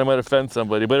is, but I might offend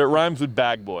somebody. But it rhymes with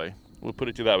Bag Boy. We'll put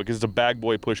it to that because it's a Bag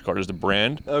Boy push cart is the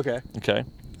brand. Okay. Okay.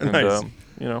 And, Nice.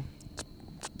 you know,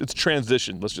 it's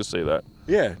transitioned. Let's just say that.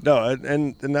 Yeah, no,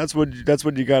 and that's what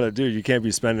you got to do. You can't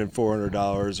be spending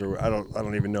 $400 or I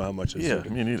don't even know how much it's. Yeah,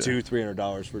 me neither.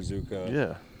 $200-$300 for Zuka.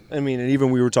 Yeah. I mean, and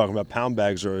even we were talking about pound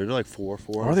bags earlier. They're like four.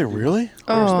 Are they really?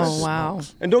 Oh, wow.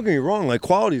 And don't get me wrong, like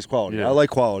quality is quality. Yeah. I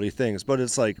like quality things, but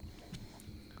it's like,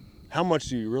 how much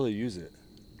do you really use it?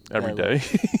 Every day.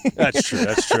 That's true.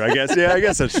 That's true. I guess. Yeah, I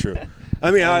guess that's true.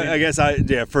 I mean, I guess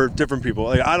for different people,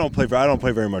 like I don't play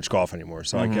very much golf anymore,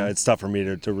 so it's tough for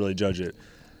me to really judge it.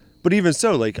 But even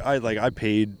so, I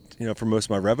paid, for most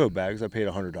of my Revo bags, I paid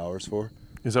 $100 for.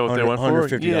 Is that what they went for?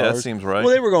 $150. Yeah, that seems right.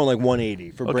 Well, they were going like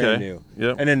 $180 for brand Okay. new.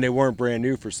 Yep. And then they weren't brand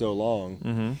new for so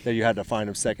long that you had to find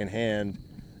them secondhand.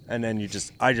 And then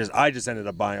I just ended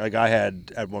up buying, like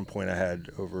at one point I had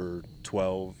over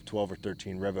 12 or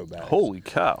 13 Revo bags. Holy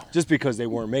cow. Just because they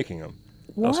weren't making them.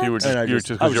 Oh, so you were And I just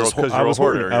just- because I was you're just- a I was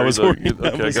hoarding. hoarder. I was hoarding.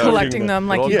 Okay, I was got it. Collecting them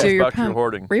like It all you gets do your back to pump.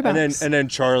 hoarding. Reeboks. And then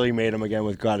Charlie made them again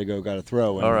with Gotta Go, Gotta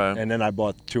Throw. And, All right. and then I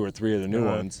bought 2 or 3 of the new All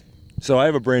right. ones. So I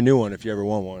have a brand new one if you ever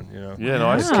want one. Yeah, no,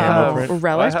 I Wow. still have. A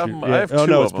relic? I have Yeah.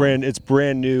 two No, of it's them. it's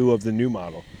brand new of the new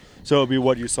model. So it'll be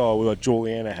what you saw with what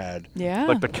Juliana had. Yeah.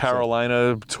 Like the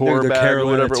Carolina tour the bag or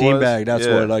Carolina whatever team it was. bag. That's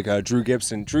Yeah. what Drew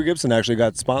Gibson. Drew Gibson actually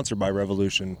got sponsored by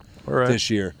Revolution All right.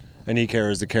 this year, and he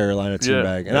carries the Carolina team Yeah,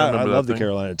 bag. And yeah, I I remember love that the thing.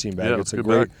 Carolina team bag. Yeah, it's it's a a good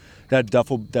great bag.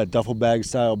 that duffel bag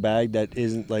style bag that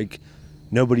isn't like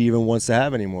nobody even wants to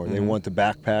have anymore. They want the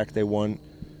backpack. They want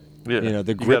Yeah.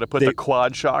 the you grip. got to put the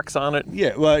quad shocks on it.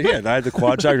 Yeah, well, yeah, I had the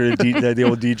quad shock or the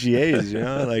old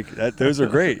DGAs, like those are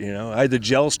great, I had the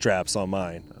gel straps on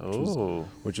mine,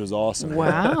 which was awesome.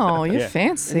 Wow, you're Yeah.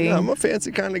 fancy. Yeah, I'm a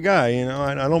fancy kind of guy,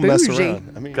 I don't mess Bougie.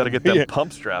 around. I mean, Got to get them yeah.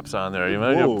 pump straps on there. You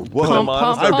might Whoa, put whoa. them on.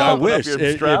 Pump, start pump, I pumping up wish your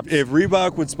if straps.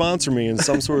 Reebok would sponsor me in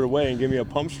some sort of way and give me a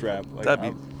pump strap, like,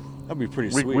 That'd be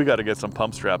pretty we, sweet. we got to get some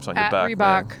pump straps on your At back.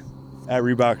 Reebok. Man. At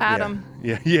Reebok, Adam.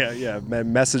 yeah.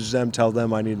 Message them, tell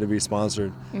them I need to be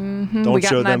sponsored. Don't we got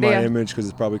show an them my idea. image because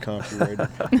it's probably copyrighted,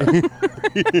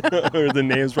 or the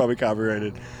name's probably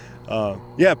copyrighted.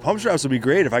 Yeah, pump straps would be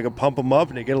great if I could pump them up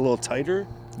and they get a little tighter,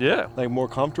 Yeah. like more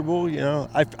comfortable.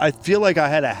 I feel like I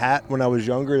had a hat when I was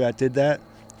younger that did that.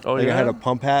 Oh, Like yeah. I had a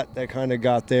pump hat that kind of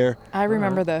got there. I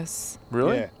remember this.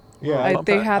 Really? Yeah.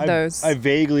 They had those. I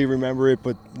vaguely remember it,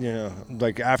 but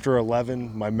like after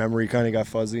 11, my memory kind of got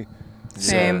fuzzy.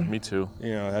 Same. Yeah, me too.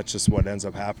 That's just what ends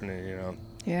up happening.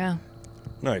 Yeah.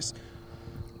 Nice.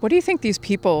 What do you think these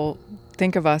people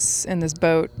think of us in this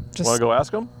boat? Just Want to go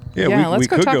ask them? Yeah, let's we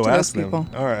go could talk go to those ask them. people.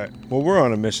 All right. Well, we're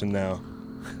on a mission now.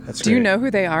 That's do you great. know who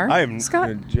they are? I have. Scott.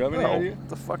 Do you have any No. idea? What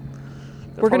the fuck?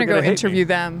 We're gonna go hate me. interview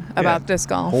them about disc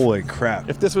golf. Holy crap.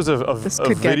 If this was a This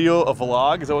could get- video, a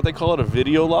vlog, is that what they call it? A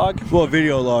video log? Well,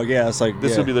 video log, yeah. It's like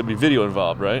This yeah. would be there'd be video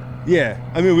involved, right? Yeah.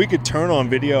 I mean, we could turn on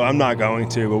video. I'm not going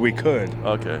to, but we could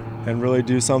Okay. and really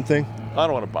do something. I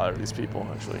don't want to bother these people,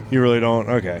 actually. You really don't?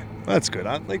 Okay. That's good.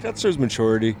 That shows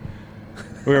maturity.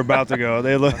 We're about to go.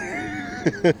 They look.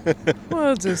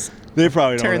 We'll just They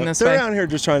probably don't. Turn know. this They're way. out here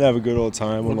just trying to have a good old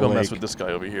time We'll on the go lake. mess with this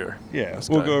guy over here. Yeah, This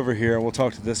we'll guy. go over here and we'll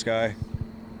talk to this guy.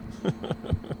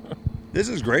 This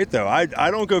is great though. I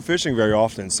don't go fishing very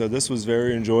often, so this was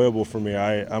very enjoyable for me.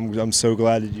 I'm so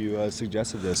glad that you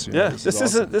suggested this. Yeah, this this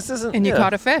is awesome. isn't. and you yeah.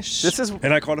 caught a fish. This is.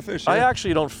 And I caught a fish. I yeah.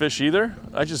 actually don't fish either.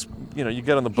 I just, you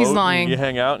get on the boat, He's and lying. you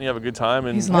hang out, and you have a good time,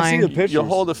 and He's I see lying. the you pictures.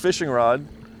 hold a fishing rod.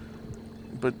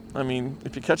 But I mean,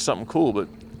 if you catch something cool, but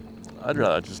I'd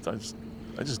rather I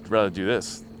just rather do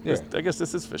this. Yeah. I guess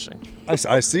this is fishing.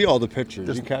 I see all the pictures.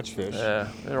 Just- You catch fish. Yeah,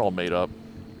 they're all made up.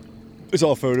 It's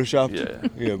all photoshopped. Yeah.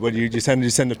 Yeah, but you send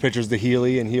the pictures to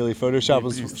Healy, and Healy Photoshop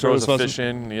was He throws a supposed fish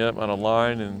in, yep, on a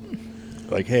line,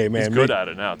 and like, hey man, he's good at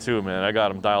it now too, man. I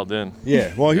got him dialed in.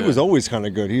 Yeah, well, he Yeah. was always kind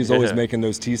of good. He was always Yeah. making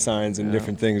those T signs and Yeah.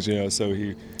 different things, So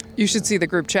he. You should see the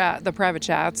group chat, the private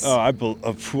chats. Oh,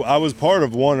 I was part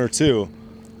of one or two.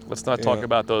 Let's not talk Yeah.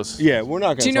 about those. Yeah, we're not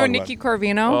going to. Do you know Nikki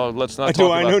Corvino? Oh, let's not. Do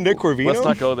talk I about, know Nick Corvino? Let's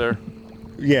not go there.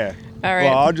 Yeah. All right.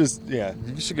 Well, I'll just yeah.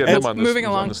 You should get And him on this. moving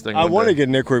on along. this thing. I one want to day. get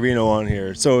Nick Corvino on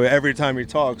here, so every time he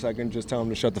talks, I can just tell him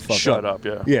to shut the fuck up. Shut up,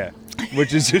 yeah. Yeah,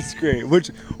 which is just great.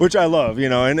 Which I love,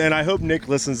 and I hope Nick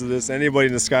listens to this. Anybody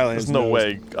in the Skylands. There's no knows.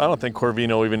 way. I don't think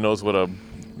Corvino even knows what a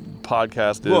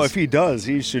podcast is. Well, if he does,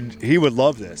 he would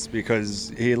love this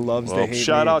because he loves the hate.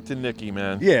 Shout out to Nicky,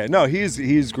 man. Yeah, no,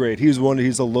 he's great. He's a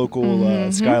local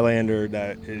Skylander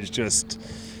that is just.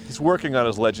 He's working on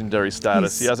his legendary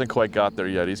status. He hasn't quite got there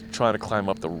yet. He's trying to climb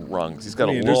up the rungs. He's got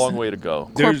a long way to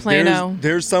go.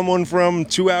 There's someone from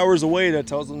 2 hours away that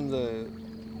tells him the,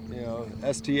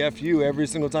 STFU every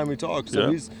single time he talks.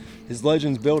 So his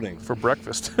legend's building. For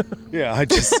breakfast. Yeah, I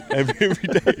just every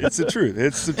day. It's the truth.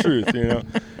 It's the truth,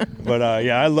 But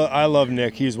I love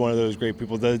Nick. He's one of those great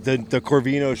people. The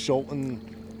Corvino Schulten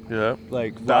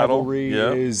rivalry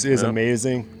is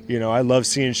amazing. I love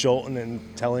seeing Schulten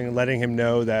and letting him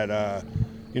know that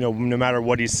no matter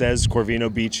what he says,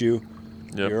 Corvino beat you.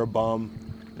 Yep. You're a bum.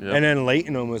 Yep. And then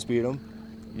Leighton almost beat him.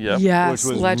 Yep. Yes,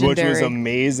 legendary. Which was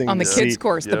amazing on the kids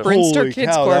course, the Brinster Holy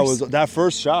kids cow, course. That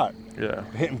first shot. Yeah.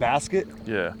 Hitting basket.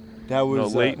 Yeah. That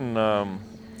was Leighton.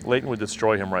 Leighton would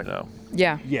destroy him right now.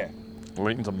 Yeah. Yeah.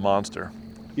 Leighton's a monster.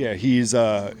 Yeah, he's.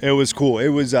 It was cool. It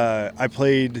was. I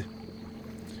played.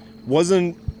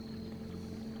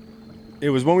 It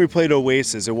was when we played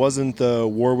Oasis. It wasn't the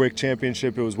Warwick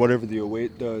Championship. It was whatever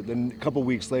the couple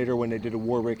weeks later when they did a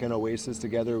Warwick and Oasis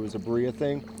together. It was a Bria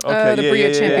thing. Okay, the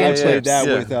Bria Championship. I played that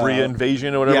with Bria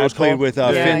Invasion or whatever. Yeah, it was I played called. with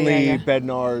Finley,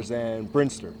 Bednars, and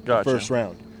Brinster the first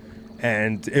round.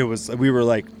 And we were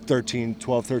like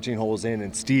 12, 13 holes in,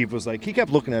 and Steve was like, he kept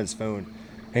looking at his phone.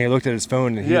 And he looked at his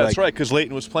phone, and that's right, because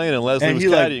Leighton was playing and Leslie was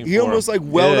caddying he almost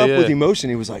welled up with emotion.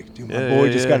 He was like, "Dude, my boy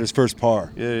just got his first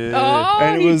par." Oh,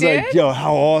 and it was like, "Yo,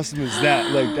 how awesome is that?"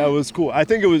 Like that was cool. I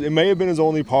think it may have been his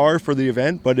only par for the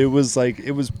event, but it was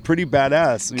pretty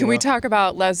badass. Can we talk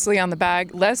about Leslie on the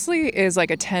bag? Leslie is like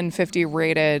a 1050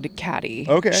 rated caddy.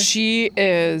 Okay, she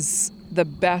is the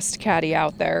best caddy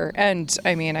out there, and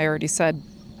I mean, I already said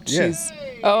she's.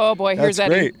 Oh boy, here's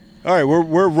That's Eddie. Great. All right,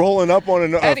 we're rolling up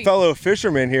on a fellow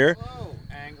fisherman here. Hello,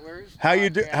 anglers. How you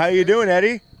doing,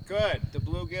 Eddie? Good. The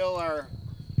bluegill are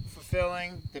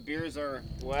fulfilling. The beers are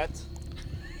wet,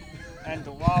 and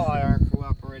the walleye aren't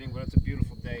cooperating. But it's a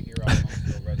beautiful day here on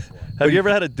Huntsville Reservoir. Have you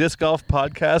ever had a disc golf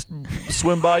podcast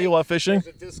swim by you while fishing?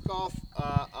 There's a disc golf,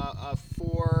 a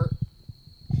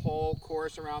 4-hole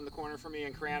course around the corner from me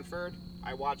in Cranford.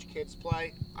 I watch kids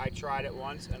play. I tried it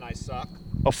once and I suck.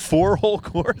 A 4-hole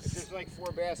course? There's like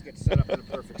 4 baskets set up in a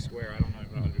perfect square. I don't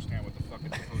even understand what the fuck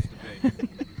it's supposed to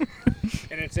be.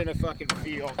 And it's in a fucking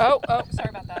field. Oh, sorry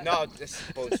about that. No, this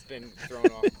boat's been thrown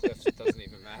off cliffs. It doesn't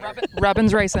even matter.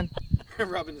 Robin's racing.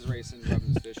 Robin's racing.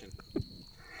 Robin's fishing.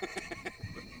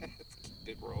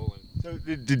 Keep it rolling. So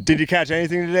did you catch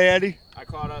anything today, Eddie? I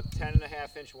caught a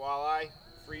 10.5-inch walleye,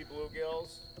 3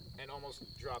 bluegills, and almost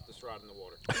dropped this rod in the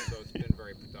water. So it's been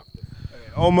very productive.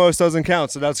 Almost doesn't count,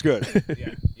 so that's good.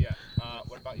 Yeah.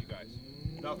 What about you guys?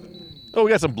 Nothing. Oh, we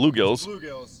got some bluegills.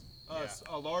 Bluegills.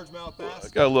 A largemouth bass.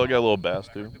 Got a little bass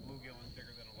too. The bluegill was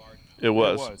bigger than a large. It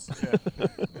was.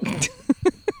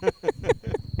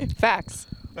 Yeah. Facts.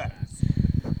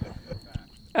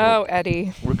 Oh,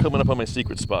 Eddie. We're coming up on my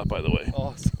secret spot, by the way.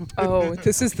 Awesome. Oh,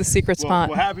 this is the secret spot.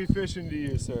 Well, happy fishing to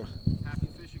you, sir. Happy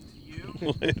fishing to you.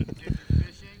 If you're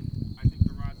fishing, I think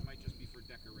the rods might just be for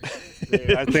decoration.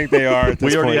 Yeah, I think they are at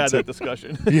this We already point, had that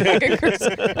discussion.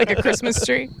 like a Christmas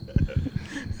tree.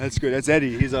 That's good. That's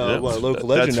Eddie. He's a local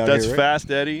legend out That's here, right?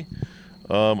 Fast Eddie.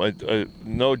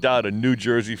 No doubt a New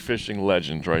Jersey fishing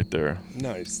legend right there.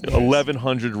 Nice.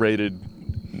 1,100 rated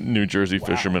New Jersey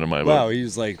fisherman in my book. Wow,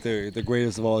 he's like the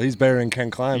greatest of all. He's better than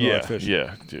Ken Climo at fishing.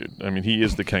 Yeah, dude. I mean, he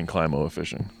is the Ken Climo of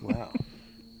fishing. Wow.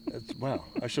 Wow.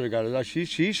 I should have got it.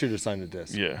 She should have signed a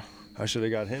disc. Yeah. I should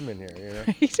have got him in here,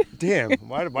 Right? Damn.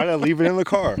 Why did I leave it in the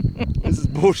car? This is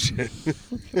bullshit.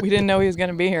 We didn't know he was going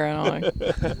to be here at all.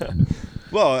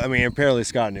 Well, I mean, apparently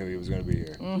Scott knew he was going to be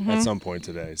here at some point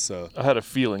today. So I had a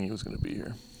feeling he was going to be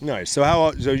here. Nice.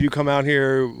 So so you come out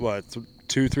here, what,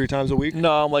 2-3 times a week?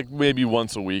 No, like maybe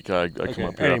once a week I come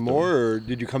up here. Any more, or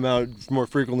did you come out more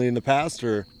frequently in the past,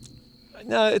 or?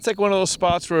 No, it's like one of those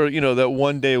spots where, that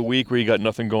one day a week where you got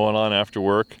nothing going on after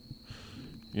work.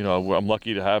 I'm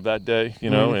lucky to have that day,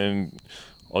 and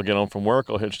I'll get home from work,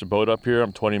 I'll hitch the boat up here,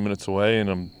 I'm 20 minutes away, and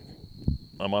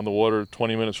I'm on the water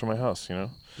 20 minutes from my house,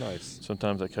 Nice.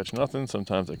 Sometimes I catch nothing,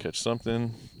 sometimes I catch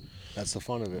something. That's the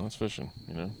fun of it. That's fishing,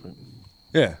 But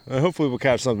yeah, hopefully we'll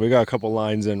catch something. We got a couple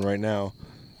lines in right now.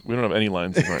 we don't have any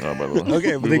lines in right now, by the way.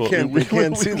 Okay, but they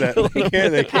can't see that. They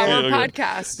Our can't.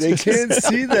 podcast. They can't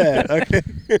see that. Okay.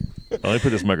 Let me put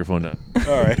this microphone down.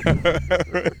 All right.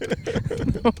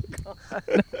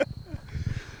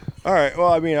 All right.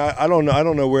 Well, I mean, I don't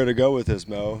know where to go with this,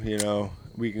 Mo.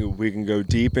 We can go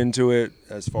deep into it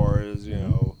as far as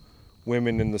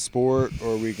women in the sport,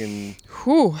 or we can.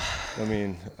 Whew. I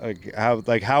mean,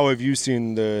 how have you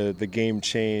seen the game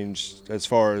change as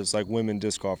far as like women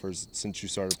disc golfers since you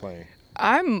started playing?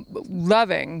 I'm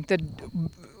loving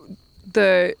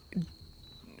the.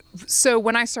 So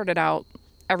when I started out,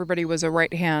 everybody was a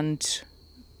right hand,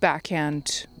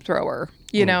 backhand thrower,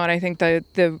 you know, and I think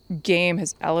the game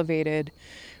has elevated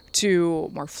to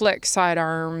more flick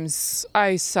sidearms.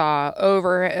 I saw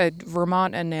over at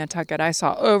Vermont and Nantucket, I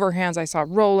saw overhands, I saw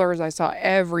rollers, I saw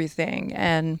everything.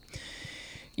 And,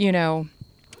 you know,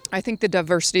 I think the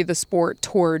diversity of the sport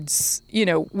towards, you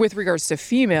know, with regards to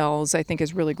females, I think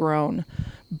has really grown.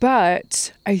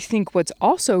 But I think what's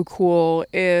also cool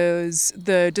is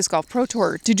the Disc Golf Pro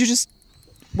Tour.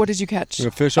 What did you catch? You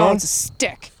got a fish Oh, on? it's a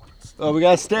stick. Oh, we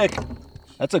got a stick.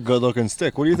 That's a good looking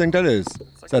stick. What do you think that is?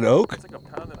 Is that oak? It's like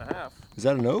 1.5 pounds. Is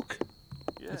that an oak?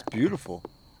 Yeah. That's beautiful.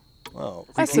 Wow.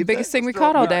 That's the biggest thing we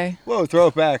caught all day. Whoa, throw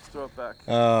it back. Throw it back.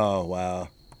 Oh, wow.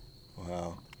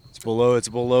 Wow. It's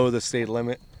below the state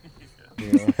limit.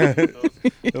 You know?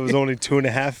 It was only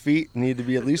 2.5 feet. Need to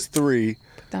be at least 3.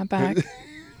 Put that back.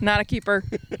 Not a keeper.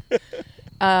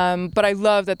 But I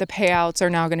love that the payouts are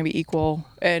now going to be equal.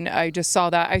 And I just saw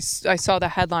that. I saw the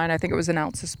headline. I think it was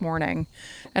announced this morning.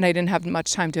 And I didn't have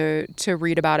much time to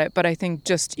read about it. But I think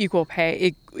just equal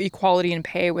pay, equality in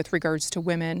pay with regards to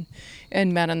women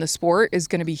and men in the sport is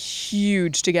going to be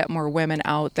huge to get more women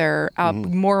out there,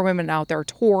 more women out there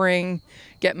touring,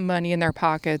 get money in their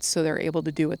pockets so they're able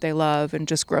to do what they love and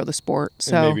just grow the sport.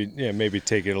 So and maybe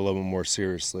take it a little more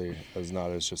seriously, as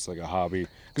not as just like a hobby.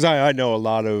 Because I know a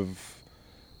lot of,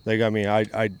 like, I mean,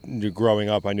 I growing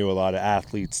up, I knew a lot of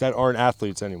athletes that aren't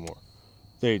athletes anymore.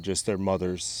 They're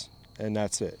mothers, and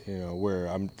that's it. You know, where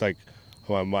I'm like,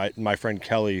 well, my friend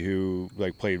Kelly, who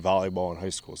like played volleyball in high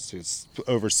school, she's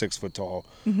over 6 foot tall,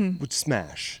 would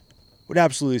smash, would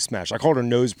absolutely smash. I called her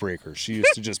nose breaker. She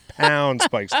used to just pound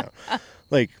spikes down,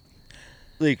 like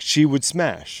she would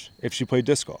smash if she played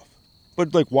disc golf.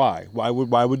 But like, why? Why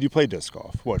would you play disc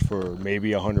golf? What, for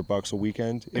maybe $100 a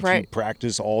weekend? If you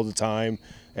practice all the time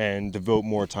and devote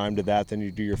more time to that than you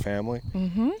do your family.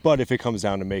 But if it comes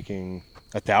down to making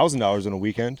 $1,000 in a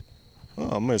weekend,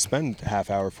 well, I'm going to spend half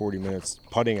hour, 40 minutes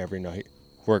putting every night,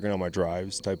 working on my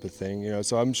drives, type of thing. You know,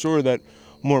 so I'm sure that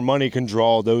more money can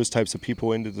draw those types of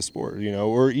people into the sport. You know,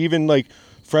 or even like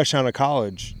fresh out of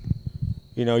college.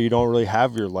 You know, you don't really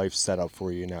have your life set up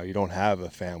for you now. You don't have a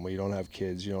family. You don't have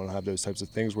kids. You don't have those types of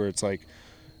things where it's like,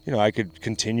 you know, I could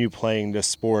continue playing this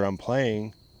sport I'm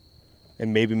playing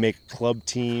and maybe make a club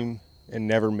team and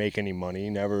never make any money,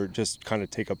 never just kind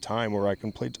of take up time where I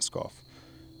can play disc golf.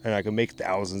 And I can make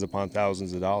thousands upon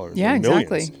thousands of dollars. Yeah,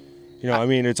 exactly. You know, I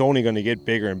mean, it's only going to get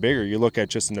bigger and bigger. You look at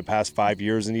just in the past 5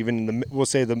 years, and even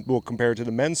we'll compare it to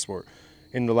the men's sport.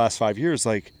 In the last 5 years,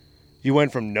 like, you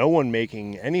went from no one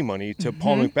making any money to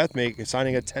Paul McBeth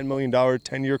signing a $10 million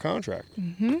 10-year contract.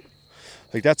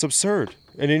 Like, that's absurd.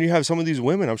 And then you have some of these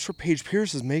women. I'm sure Paige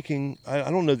Pierce is making,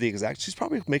 I don't know the exact, she's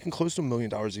probably making close to $1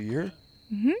 million a year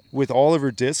with all of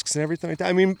her discs and everything like that.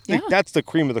 I mean, like, that's the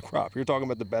cream of the crop. You're talking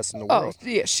about the best in the world. Oh,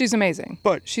 yeah, she's amazing.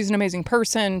 But she's an amazing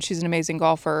person. She's an amazing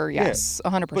golfer. Yes,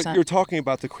 100%. But you're talking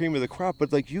about the cream of the crop.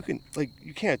 But like, you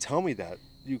can't tell me that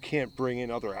you can't bring in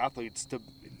other athletes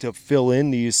to fill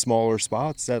in these smaller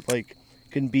spots that like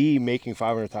can be making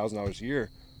 $500,000 a year.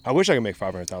 I wish I could make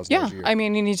 $500,000 a year. I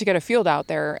mean, you need to get a field out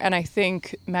there, and I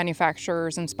think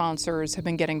manufacturers and sponsors have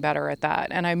been getting better at that.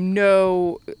 And I'm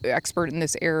no expert in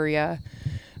this area,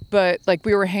 but like,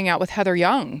 we were hanging out with Heather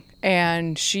Young,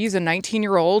 and she's a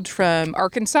 19-year-old from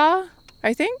Arkansas,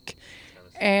 I think.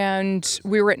 And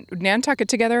we were at Nantucket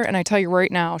together, and I tell you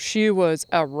right now, she was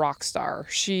a rock star.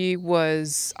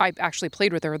 I actually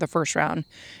played with her the first round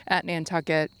at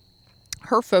Nantucket.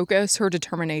 Her focus, her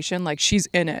determination, like, she's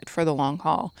in it for the long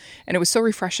haul. And it was so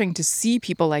refreshing to see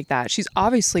people like that. She's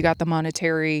obviously got the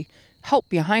monetary help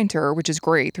behind her, which is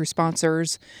great, through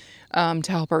sponsors, to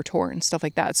help her tour and stuff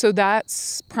like that. So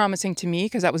that's promising to me,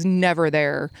 because that was never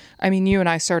there. I mean, you and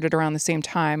I started around the same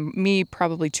time. Me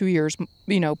probably 2 years,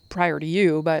 prior to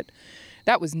you, but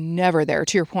that was never there.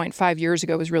 To your point, 5 years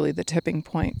ago was really the tipping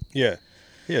point. Yeah,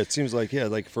 it seems like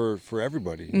like for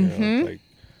everybody. You know, like,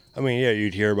 I mean,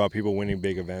 you'd hear about people winning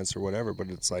big events or whatever, but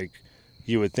it's like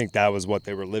you would think that was what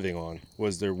they were living on,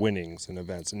 was their winnings and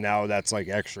events, and now that's like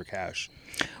extra cash.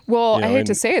 Well, I hate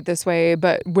to say it this way,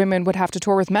 but women would have to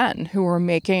tour with men who were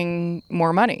making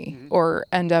more money or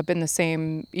end up in the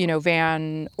same,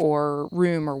 van or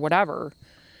room or whatever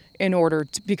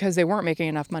because they weren't making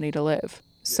enough money to live.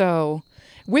 So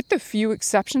with the few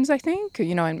exceptions, I think,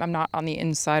 I'm not on the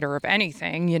insider of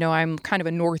anything, I'm kind of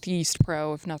a Northeast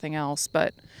pro, if nothing else,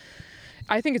 but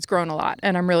I think it's grown a lot,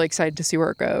 and I'm really excited to see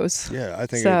where it goes. Yeah, I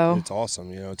think So- it's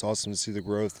awesome. It's awesome to see the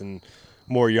growth and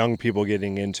more young people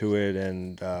getting into it,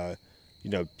 and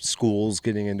schools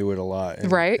getting into it a lot.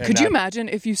 And, Right? and Could you that- imagine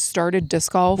if you started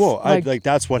disc golf? Well,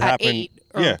 that's what at happened. 8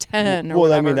 or yeah. 10 or well,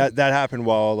 whatever. I mean that happened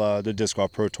while the disc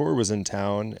golf pro tour was in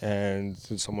town, and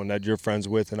someone that you're friends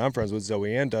with, and I'm friends with, Zoe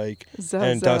Andyke,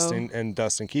 and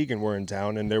Dustin Keegan were in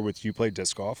town, and they're with you play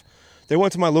disc golf. They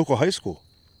went to my local high school.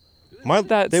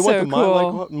 That's they went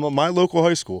so to my local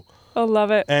high school, I love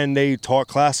it. and they taught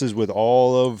classes with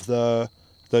all of the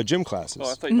gym classes.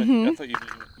 Oh, I thought you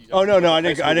Oh no, I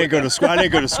didn't go to school. I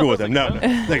didn't go to school with them. No,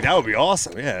 like that would be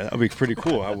awesome. Yeah, that would be pretty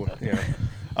cool. I would,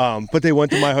 but they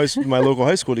went to my local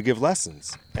high school to give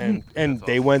lessons, and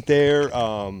they went there.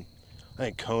 I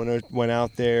think Kona went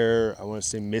out there. I want to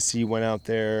say Missy went out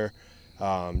there.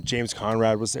 James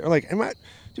Conrad was there. Like,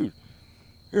 dude,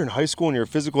 you're in high school and you're a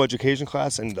physical education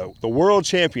class, and the world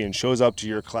champion shows up to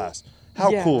your class.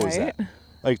 How cool is that?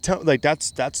 Like,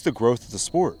 that's the growth of the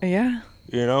sport. Yeah.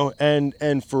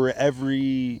 And for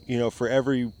every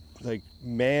like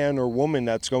man or woman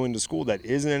that's going to school that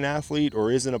isn't an athlete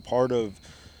or isn't a part of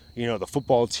the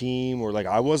football team, or like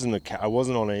I wasn't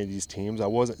on any of these teams. I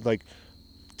wasn't, like,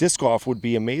 disc golf would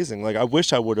be amazing. Like, I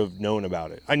wish I would have known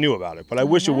about it. I knew about it, but I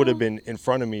wish it would have been in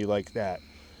front of me like that.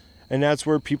 And that's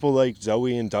where people like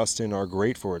Zoe and Dustin are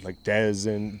great for it, like Des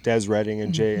Redding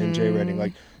and Jay Redding.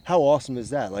 Like, how awesome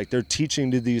is that? Like, they're teaching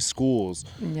to these schools.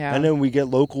 Yeah. And then we get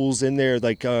locals in there,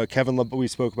 like we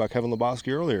spoke about Kevin Lebowski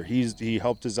earlier. He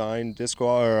helped design disc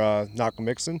golf, or Knock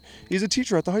Mixon. He's a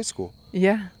teacher at the high school.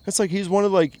 Yeah. It's like he's one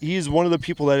of the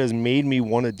people that has made me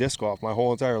want to disc golf my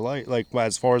whole entire life, like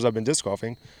as far as I've been disc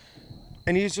golfing.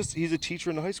 And he's a teacher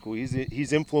in the high school.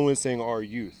 He's influencing our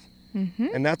youth. Mm-hmm.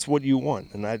 And that's what you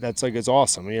want, and that's like, it's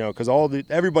awesome, because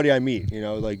everybody I meet,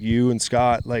 like you and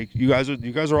Scott, like you guys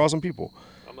are awesome people.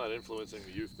 I'm not influencing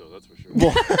the youth though, that's for sure.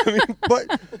 Well, I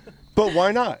mean, but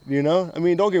why not? I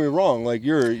mean, don't get me wrong. Like,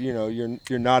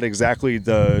 you're not exactly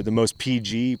the most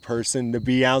PG person to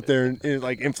be out there and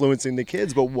like influencing the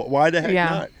kids. But why the heck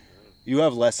not? You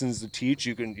have lessons to teach.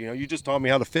 You can, you just taught me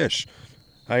how to fish.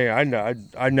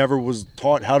 I never was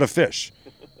taught how to fish.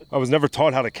 I was never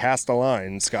taught how to cast a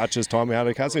line. Scott just taught me how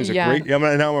to cast. He's great. Yeah,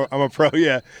 I'm a pro.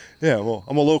 Yeah. Well,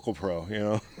 I'm a local pro.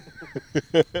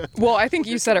 Well, I think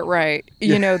you said it right.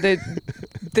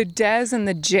 The Des and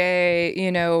the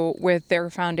J, with their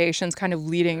foundations kind of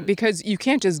leading, because you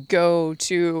can't just go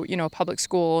to, a public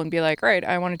school and be like, all right,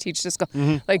 I want to teach this.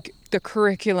 Like, the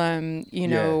curriculum,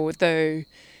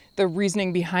 the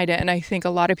reasoning behind it. And I think a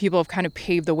lot of people have kind of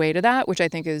paved the way to that, which I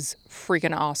think is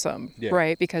freaking awesome,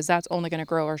 right? Because that's only going to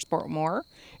grow our sport more.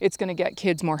 It's going to get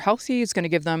kids more healthy. It's going to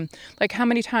give them, like, how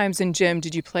many times in gym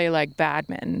did you play, like,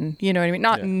 badminton? You know what I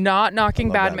mean? Not knocking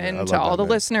badminton to all the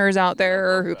listeners out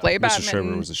there who play badminton. Mr.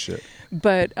 Sherman was a shit.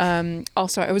 But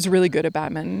also, I was really good at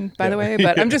badminton, by the way.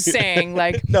 But I'm just saying,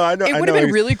 like, no, I know, it would have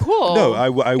been really cool. No, I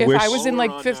if wish. I was in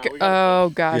like fifth grade. Oh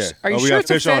gosh, are you we sure got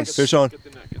it's a fish? fish? On. Get the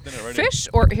net right Fish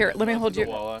or here? Let me hold you.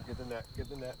 Get the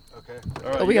net. Okay.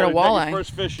 All right, Oh, we got a walleye.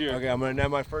 First fish here. Okay, I'm gonna net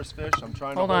my first fish. I'm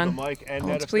trying Hold to on. hold the mic and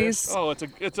Hold, net a please. fish. Oh, it's a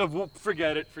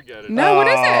forget it. No, what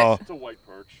is it? It's a white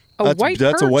perch.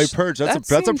 That's a white perch.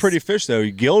 That's a pretty fish though.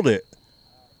 You gilled it.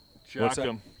 Jack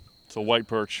 'em. It's a white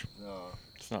perch.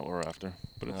 It's not what we're after.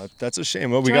 But that's a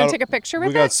shame. Well, Do you want to take a picture with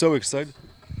We got it? so excited.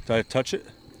 Did I touch it?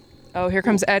 Oh, here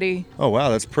comes Eddie. Oh wow,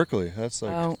 that's prickly. That's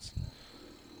like. Oh.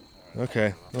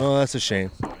 Okay. Well, that's a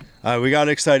shame. We got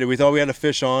excited. We thought we had a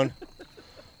fish on.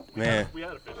 Man. we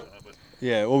had a fish on it, but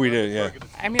Yeah. Well, we did. Yeah.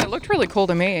 I mean, it looked really cool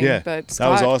to me. Yeah. But That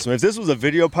was Scott- awesome. If this was a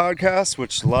video podcast,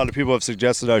 which a lot of people have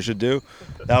suggested I should do,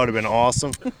 that would have been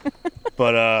awesome.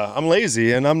 But I'm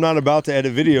lazy, and I'm not about to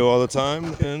edit video all the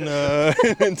time and,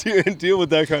 and deal with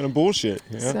that kind of bullshit.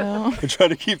 So- I try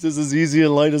to keep this as easy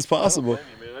and light as possible.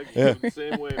 yeah.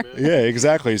 Same way, man. Yeah,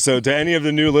 exactly. So to any of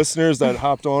the new listeners that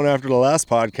hopped on after the last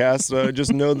podcast,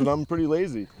 just know that I'm pretty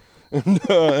lazy. and I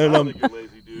don't I'm, think you're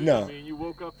lazy, dude. No. I mean, you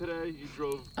woke up today, you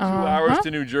drove 2 hours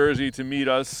to New Jersey to meet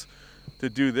us to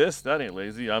do this. That ain't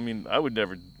lazy. I mean, I would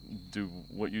never do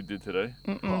what you did today.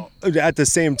 at the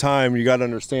same time, you got to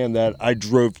understand that I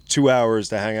drove 2 hours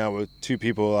to hang out with two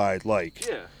people I like.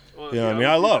 Yeah. Well, You know what I mean?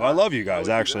 I love you guys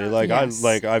actually. Like Yes.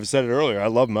 I've said it earlier. I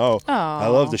love Mo. I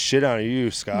love the shit out of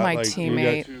you, Scott. My like,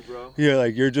 teammate. too, bro. Yeah,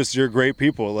 like you're great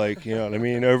people. Like, you know what I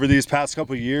mean? Over these past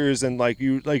couple of years, and like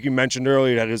you mentioned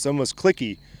earlier, that it's almost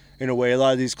cliquey in a way. A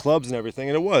lot of these clubs and everything,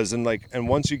 and it was. And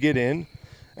once you get in,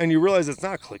 and you realize it's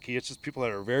not cliquey. It's just people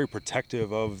that are very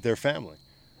protective of their family.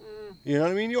 You know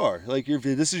what I mean? You are like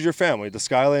this is your family, the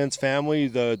Skylands family,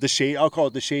 the shade. I'll call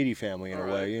it the Shady family in a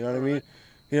way. You know what I mean?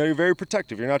 You know, you're very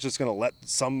protective. You're not just going to let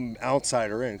some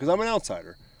outsider in, because I'm an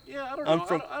outsider. Yeah, I don't I'm know.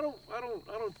 from- I don't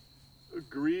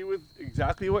agree with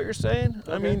exactly what you're saying.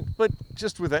 I mean, but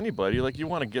just with anybody, like you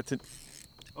want to get to.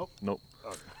 Oh nope.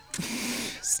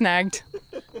 Snagged.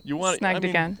 You want Snagged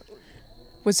again.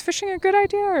 Was fishing a good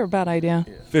idea or a bad idea?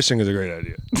 Yeah. Fishing is a great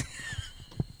idea.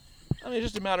 I mean, it's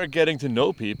just a matter of getting to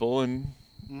know people, and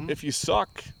if you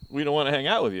suck, we don't want to hang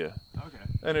out with you. Okay.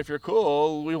 And if you're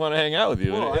cool, we want to hang out with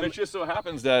you. Well, and it just so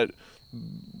happens that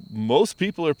most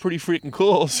people are pretty freaking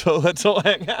cool, so let's all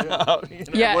hang out. You know?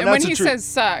 Yeah, Well, and when that's he a true- says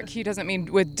suck, he doesn't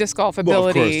mean with disc golf Well,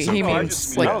 of ability. course. He No, I means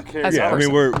just like mean, I don't care. as a Yeah, I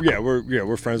person. mean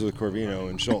we're friends with Corvino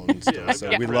and Schulten still, so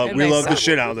Yeah, we it love makes the sense.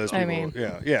 shit out of those I people.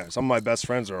 mean- yeah. Some of my best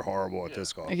friends are horrible at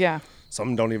disc golf. Yeah,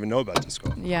 Some don't even know about disc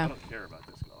golf. yeah. I don't care about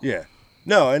this golf. Yeah.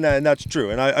 No, and that's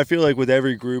true. And I feel like with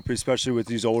every group, especially with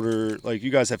these older, like you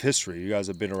guys have history. You guys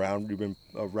have been around. You've been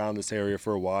around this area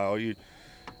for a while. You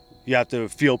have to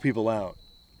feel people out.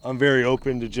 I'm very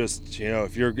open to just, you know,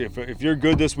 if you're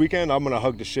good this weekend, I'm gonna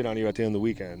hug the shit on you at the end of the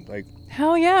weekend. Like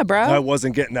Hell yeah, bro. I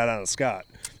wasn't getting that out of Scott.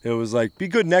 It was like, be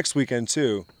good next weekend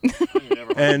too.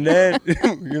 And then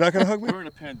you're not gonna hug me? We're in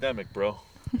a pandemic, bro.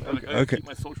 I gotta Okay. keep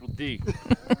my social D.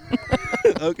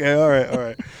 Okay, all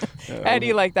right.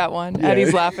 Eddie liked that one.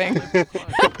 Eddie's laughing.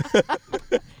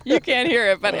 You can't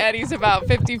hear it, but Eddie's about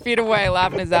 50 feet away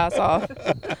laughing his ass off.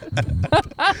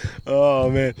 Oh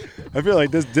man, I feel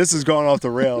like this has gone off the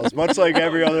rails, much like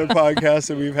every other podcast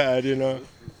that we've had. You know,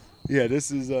 yeah,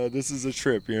 this is a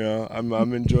trip. You know, I'm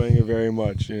enjoying it very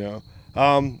much. You know,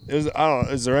 I don't know.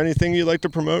 Is there anything you'd like to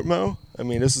promote, Mo? I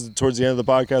mean, this is towards the end of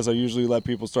the podcast. I usually let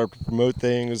people start to promote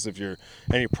things. If you're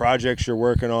any projects you're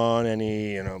working on,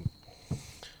 any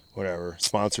whatever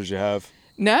sponsors you have.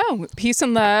 No, Peace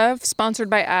and Love, sponsored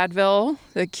by Advil,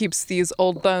 that keeps these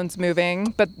old bones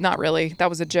moving, but not really. That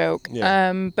was a joke.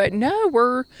 Yeah. But no,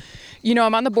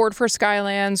 I'm on the board for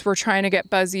Skylands. We're trying to get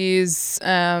Buzzies.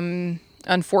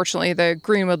 Unfortunately, the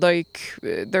Greenwood Lake,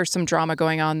 there's some drama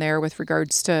going on there with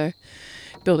regards to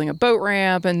building a boat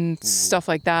ramp and stuff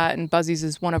like that. And Buzzies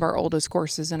is one of our oldest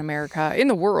courses in America, in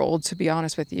the world, to be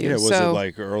honest with you. Yeah, was it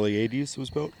like early '80s it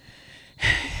was built?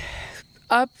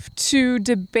 Up to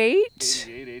debate,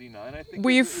 88, 89, I think.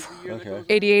 we've is the year that Okay. goes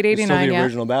 88, It's still 89, the yeah.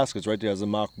 original baskets, right? There's the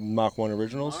Mach 1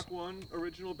 originals. Mach 1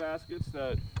 original baskets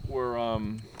that were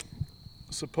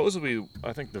supposedly,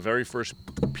 I think, the very first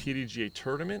PDGA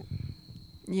tournament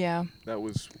Yeah.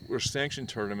 were sanctioned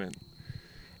tournament.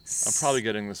 I'm probably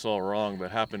getting this all wrong,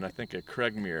 but happened, I think, at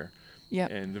Craigmere. Yeah.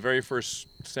 And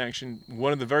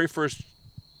one of the very first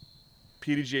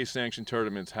PDGA sanctioned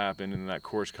tournaments happened, and that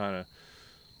course kind of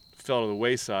fell to the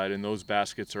wayside, and those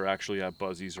baskets are actually at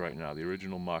Buzzies right now, the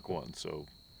original Mach 1. So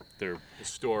they're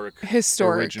historic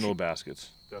original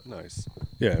baskets. Nice.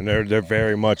 Yeah, and they're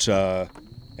very much.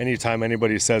 Anytime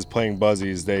anybody says playing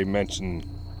Buzzies, they mention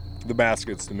the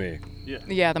baskets to me.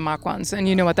 Yeah, the Mach 1s. And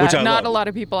you know what Which that, I not love. a lot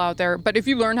of people out there, but if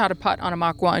you learn how to putt on a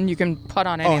Mach 1, you can putt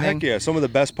on Oh anything. heck yeah! Some of the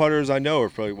best putters I know are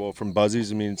probably from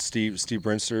Buzzies. I mean, Steve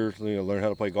Brinster, learned how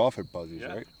to play golf at Buzzies,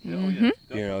 right? You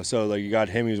know, so like you got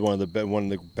him. He's one of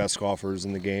the best golfers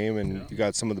in the game, and you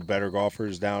got some of the better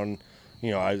golfers down.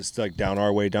 I just like down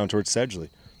our way down towards Sedgley.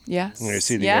 Yes. You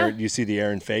see yeah. you see the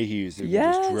Aaron Fahey's who can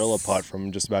Yes. just drill a putt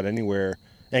from just about anywhere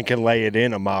and can lay it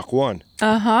in a Mach 1.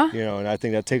 Uh-huh. And I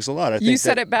think that takes a lot. I You think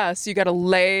said that, it best. You got to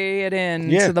lay it in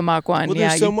Yeah. to the Mach 1. Well, yeah,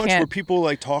 there's so you much where can't. people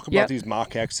like talk about Yep. these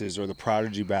Mach X's or the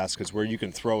Prodigy baskets where you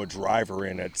can throw a driver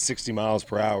in at 60 miles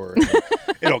per hour. And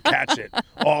it'll catch it.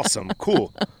 Awesome.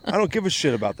 Cool. I don't give a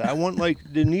shit about that. I want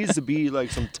there needs to be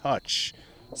like some touch,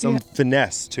 some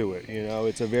finesse to it.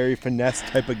 It's a very finesse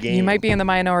type of game. You might be in the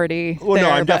minority. Well, there, no,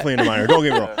 I'm but- definitely in the minor. Don't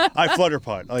get me wrong. I flutter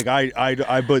putt. Like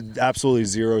I put absolutely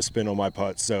zero spin on my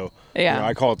putt. So Yeah.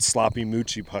 I call it sloppy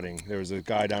moochie putting. There was a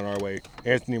guy down our way,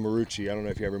 Anthony Marucci. I don't know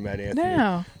if you ever met Anthony.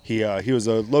 No. He was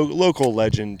a local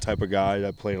legend type of guy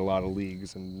that played a lot of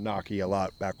leagues and hockey a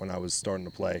lot back when I was starting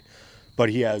to play. But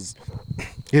his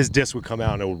disc would come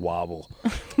out and it would wobble,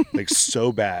 like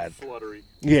so bad. Fluttery.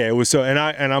 Yeah, it was so, and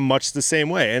I'm much the same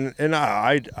way, and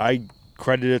I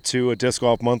credit it to a Disc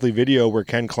Golf Monthly video where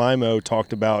Ken Climo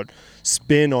talked about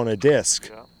spin on a disc,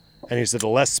 and he said the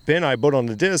less spin I put on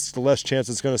the disc, the less chance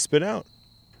it's going to spin out.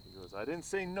 He goes, I didn't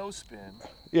say no spin.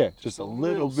 Yeah, just a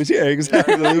little little bit. Yeah,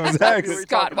 exactly, exactly.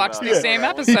 Scott watched the Yeah. same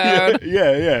episode.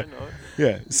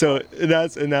 Yeah. So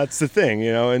that's the thing,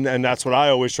 and that's what I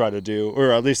always try to do,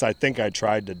 or at least I think I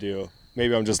tried to do.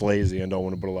 Maybe I'm just lazy and don't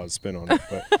want to put a lot of spin on it,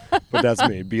 but that's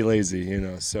me. Be lazy,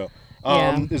 So,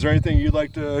 Yeah. is there anything you'd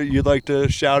like to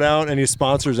shout out? Any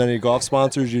sponsors? Any golf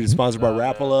sponsors? You sponsored by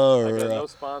Rapala I or? got no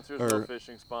sponsors, no or-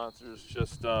 fishing sponsors.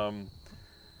 Just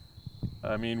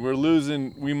I mean,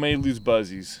 we may lose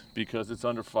Buzzies because it's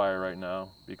under fire right now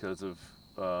because of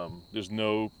there's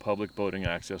no public boating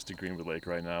access to Greenwood Lake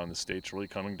right now, and the state's really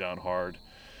coming down hard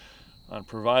on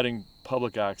providing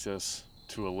public access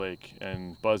to a lake.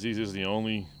 And Buzzies is the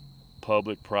only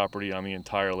public property on the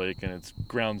entire lake, and it's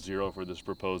ground zero for this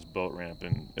proposed boat ramp,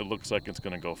 and it looks like it's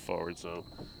going to go forward. So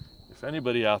if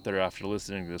anybody out there after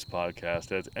listening to this podcast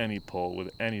has any pull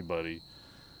with anybody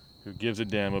who gives a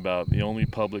damn about the only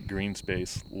public green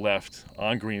space left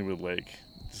on Greenwood Lake,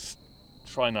 just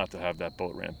try not to have that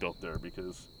boat ramp built there,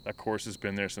 because that course has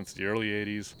been there since the early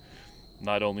 80s.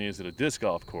 Not only is it a disc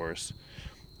golf course,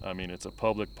 I mean, it's a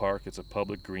public park, it's a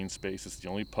public green space, it's the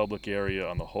only public area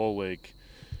on the whole lake,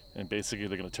 and basically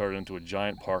they're going to turn it into a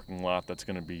giant parking lot that's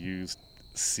going to be used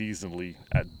seasonally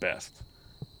at best.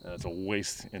 And it's a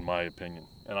waste, in my opinion.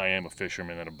 And I am a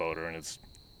fisherman and a boater, and it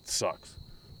sucks.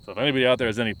 So if anybody out there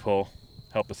has any pull,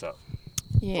 help us out.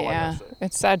 Yeah,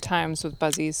 it's sad times with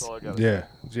Buzzies. Yeah,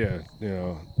 you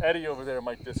know. Eddie over there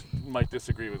might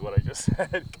disagree with what I just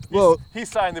said. Well, he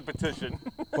signed the petition.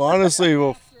 Well, honestly,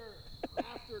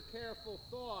 after careful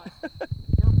thought,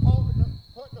 they're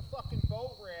putting a fucking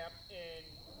boat ramp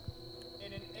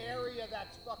in an area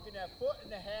that's fucking a foot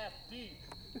and a half deep,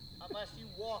 unless you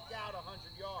walk out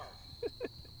 100 yards.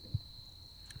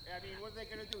 I mean, what are they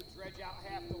gonna do? Dredge out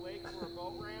half the lake for a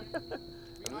boat ramp?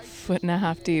 Foot and a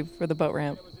half deep for the boat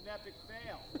ramp. It was an epic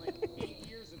fail, like 8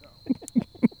 years ago.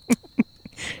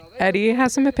 Eddie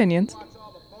has some opinions. Watch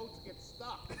all the boats get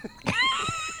stuck.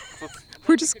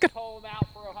 We're just Could gonna. tow them out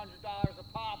for $100 a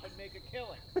pop and make a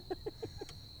killing.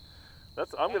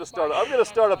 I'm gonna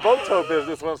start a boat tow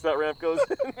business once that ramp goes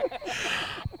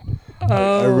in.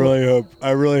 I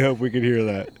really hope we can hear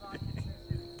that.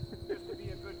 Just to be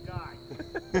a good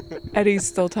guy. Eddie's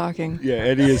still talking. Yeah,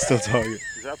 Eddie is still talking.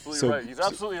 He's absolutely right. He's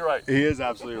absolutely right. He is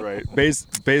absolutely right.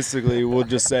 Basically, we'll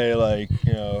just say, like,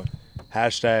 you know,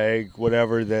 hashtag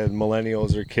whatever the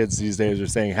millennials or kids these days are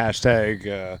saying,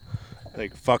 hashtag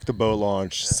like fuck the boat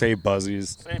launch, save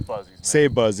Buzzies. Save Buzzies. Man.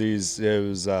 Save Buzzies. It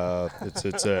was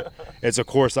it's a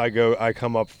course I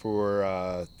come up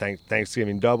for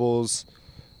Thanksgiving doubles.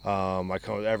 I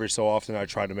come every so often. I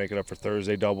try to make it up for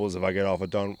Thursday doubles if I get off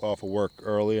of work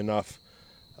early enough.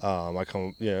 I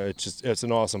come, it's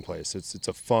an awesome place. It's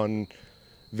a fun,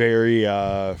 very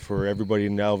for everybody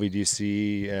in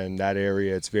LVDC and that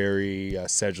area. It's very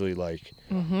Sedgley like.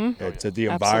 Mm-hmm. It's the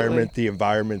environment. Absolutely. The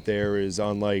environment there is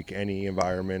unlike any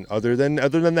environment other than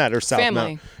that or South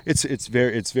Family. Mountain. It's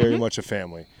very much a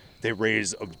family. They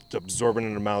raise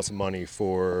absorbent amounts of money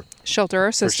for Shelter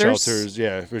Our Sisters. For shelters,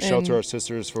 yeah, for Shelter Our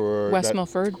Sisters for West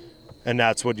Milford. And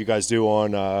that's what you guys do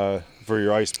on for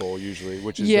your ice bowl usually,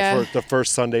 which is the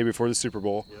first Sunday before the Super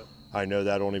Bowl. Yep. I know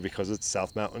that only because it's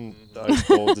South Mountain Ice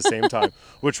Bowl at the same time,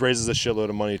 which raises a shitload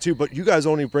of money too. But you guys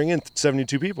only bring in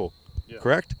 72 people,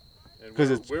 correct? Because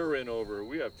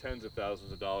we have tens of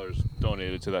thousands of dollars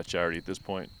donated to that charity at this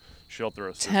point. Shelter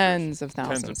Our Sisters. Tens of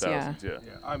thousands, yeah.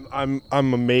 I'm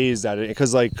amazed at it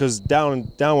because down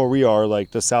where we are,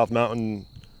 like the South Mountain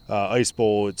Ice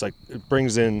Bowl, it's like it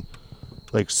brings in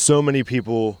like so many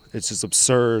people. It's just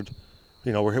absurd.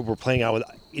 You know, we're playing out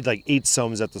with like 8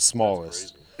 sums at the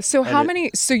smallest. So how many?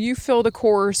 So you fill the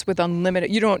course with unlimited.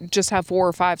 You don't just have 4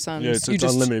 or 5 sums. Yeah, it's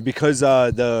unlimited because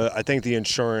I think the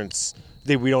insurance.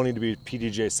 We don't need to be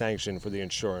PDJ sanctioned for the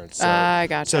insurance. So, I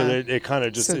gotcha. So it kind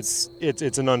of just So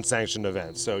it's an unsanctioned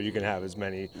event, so you can have as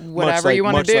many whatever you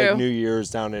want to do. Much like New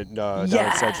Year's down at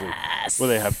Sedgley, where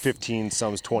they have 15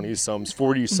 sums, 20 sums,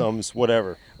 40 sums,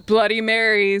 whatever. Bloody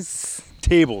Marys.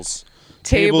 Tables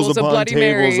Tables of Bloody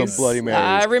Marys. Tables of Bloody Marys.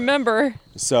 I remember.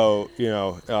 So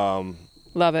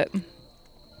Love it.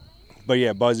 But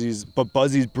yeah, Buzzies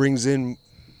brings in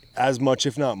as much,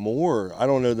 if not more. I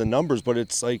don't know the numbers, but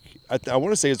it's like I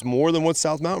want to say it's more than what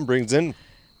South Mountain brings in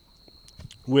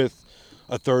with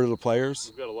a third of the players.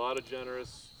 We've got a lot of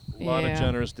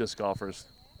generous disc golfers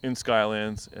in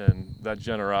Skylands, and that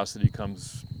generosity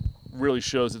really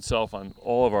shows itself on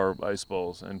all of our ice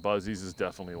bowls, and Buzzies is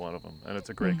definitely one of them, and it's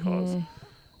a great cause.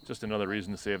 Just another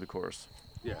reason to save the course.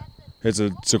 Yeah, it's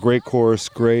a great course,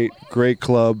 great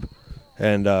club.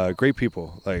 And great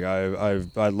people. Like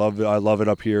I love it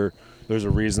up here. There's a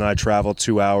reason I travel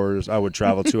 2 hours. I would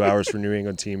travel 2 hours for New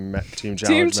England team challenge.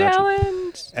 Team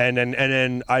challenge. And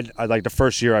then I like the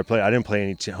first year I played. I didn't play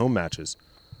any home matches.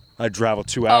 I'd travel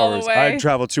 2 hours. I'd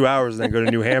travel 2 hours and then go to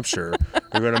New Hampshire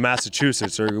or go to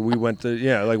Massachusetts or we went to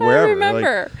wherever. I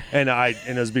remember. And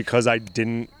it was because I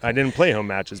didn't play home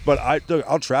matches. But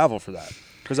I'll travel for that.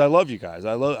 Because I love you guys.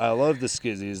 I love the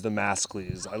Skizzies, the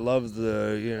Maskleys. I love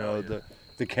the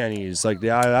Kennys. Like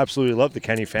I absolutely love the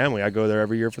Kenny family. I go there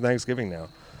every year for Thanksgiving now.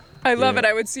 I love it.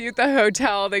 I would see you at the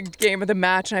hotel, the game of the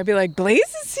match, and I'd be like, Blaze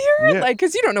is here? Yeah. Like,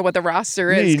 because you don't know what the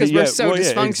roster is because we're so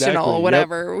dysfunctional, exactly.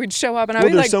 whatever. We'd show up and I'd Well,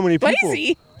 be there's like, so many people.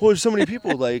 Blazy. Well, there's so many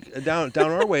people like down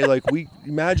our way. Like we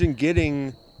imagine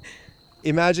getting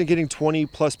 20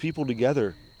 plus people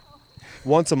together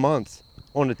once a month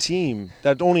on a team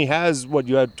that only has what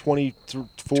you had 24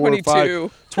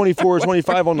 22. 24 or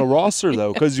 25 on the roster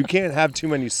though, because you can't have too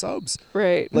many subs.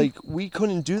 Right. Like we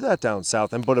couldn't do that down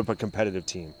south and put up a competitive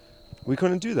team. We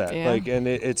couldn't do that. Yeah. Like, and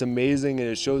it's amazing, and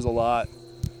it shows a lot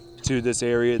to this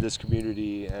area, this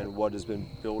community, and what has been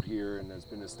built here and has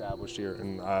been established here.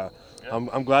 And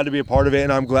I'm glad to be a part of it,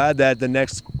 and I'm glad that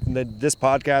this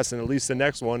podcast and at least the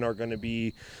next one are going to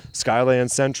be Skyland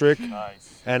centric. Nice.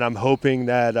 And I'm hoping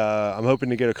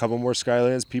to get a couple more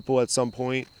Skylands people at some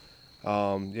point.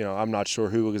 I'm not sure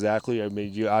who exactly. I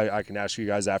mean, I can ask you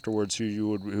guys afterwards who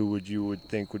you would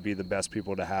think would be the best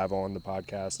people to have on the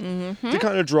podcast to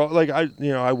kind of draw. Like I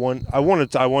want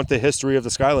the history of the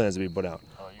Skylands to be put out.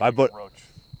 Roach.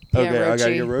 Okay, Yeah, I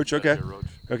gotta Roachy. get Roach. Okay, Get Roach.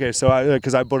 okay. So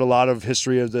because I put a lot of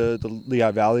history of the Lehigh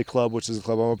Valley Club, which is a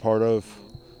club I'm a part of,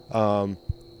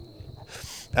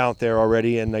 out there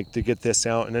already, and like to get this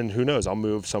out, and then who knows, I'll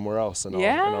move somewhere else, and I'll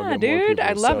get more dude, people.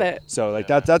 I love it. So like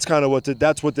that's kind of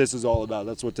that's what this is all about.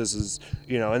 That's what this is,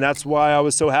 and that's why I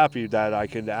was so happy that I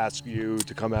could ask you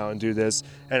to come out and do this,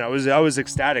 and I was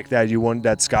ecstatic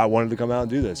that Scott wanted to come out and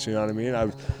do this. You know what I mean?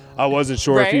 I wasn't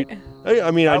sure Right. if he.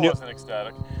 I mean, I knew. wasn't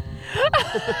ecstatic.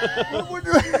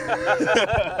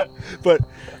 But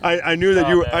I knew that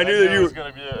you. I knew that you.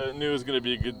 I knew it was gonna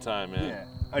be a good time, man. Yeah.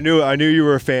 I knew you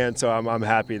were a fan, so I'm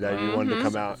happy that you wanted to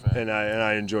come out, and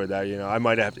I enjoyed that. I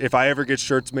might have, if I ever get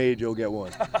shirts made, you'll get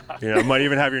one. I might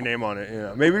even have your name on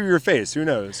it. Maybe your face. Who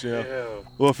knows?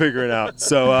 We'll figure it out.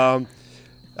 So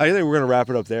I think we're gonna wrap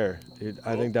it up there.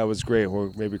 I think that was great.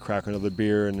 We'll maybe crack another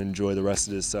beer and enjoy the rest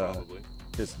of this.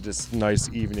 This nice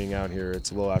evening out here.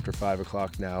 It's a little after 5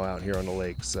 o'clock now out here on the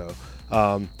lake. So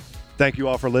thank you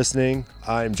all for listening.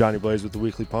 I'm Johnny Blaze with the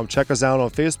Weekly Pump. Check us out on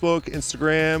Facebook,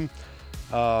 Instagram.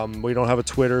 We don't have a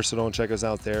Twitter, so don't check us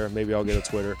out there. Maybe I'll get a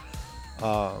Twitter.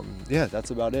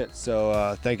 That's about it.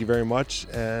 So thank you very much,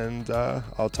 and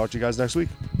I'll talk to you guys next week.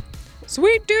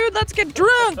 Sweet dude, let's get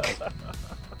drunk.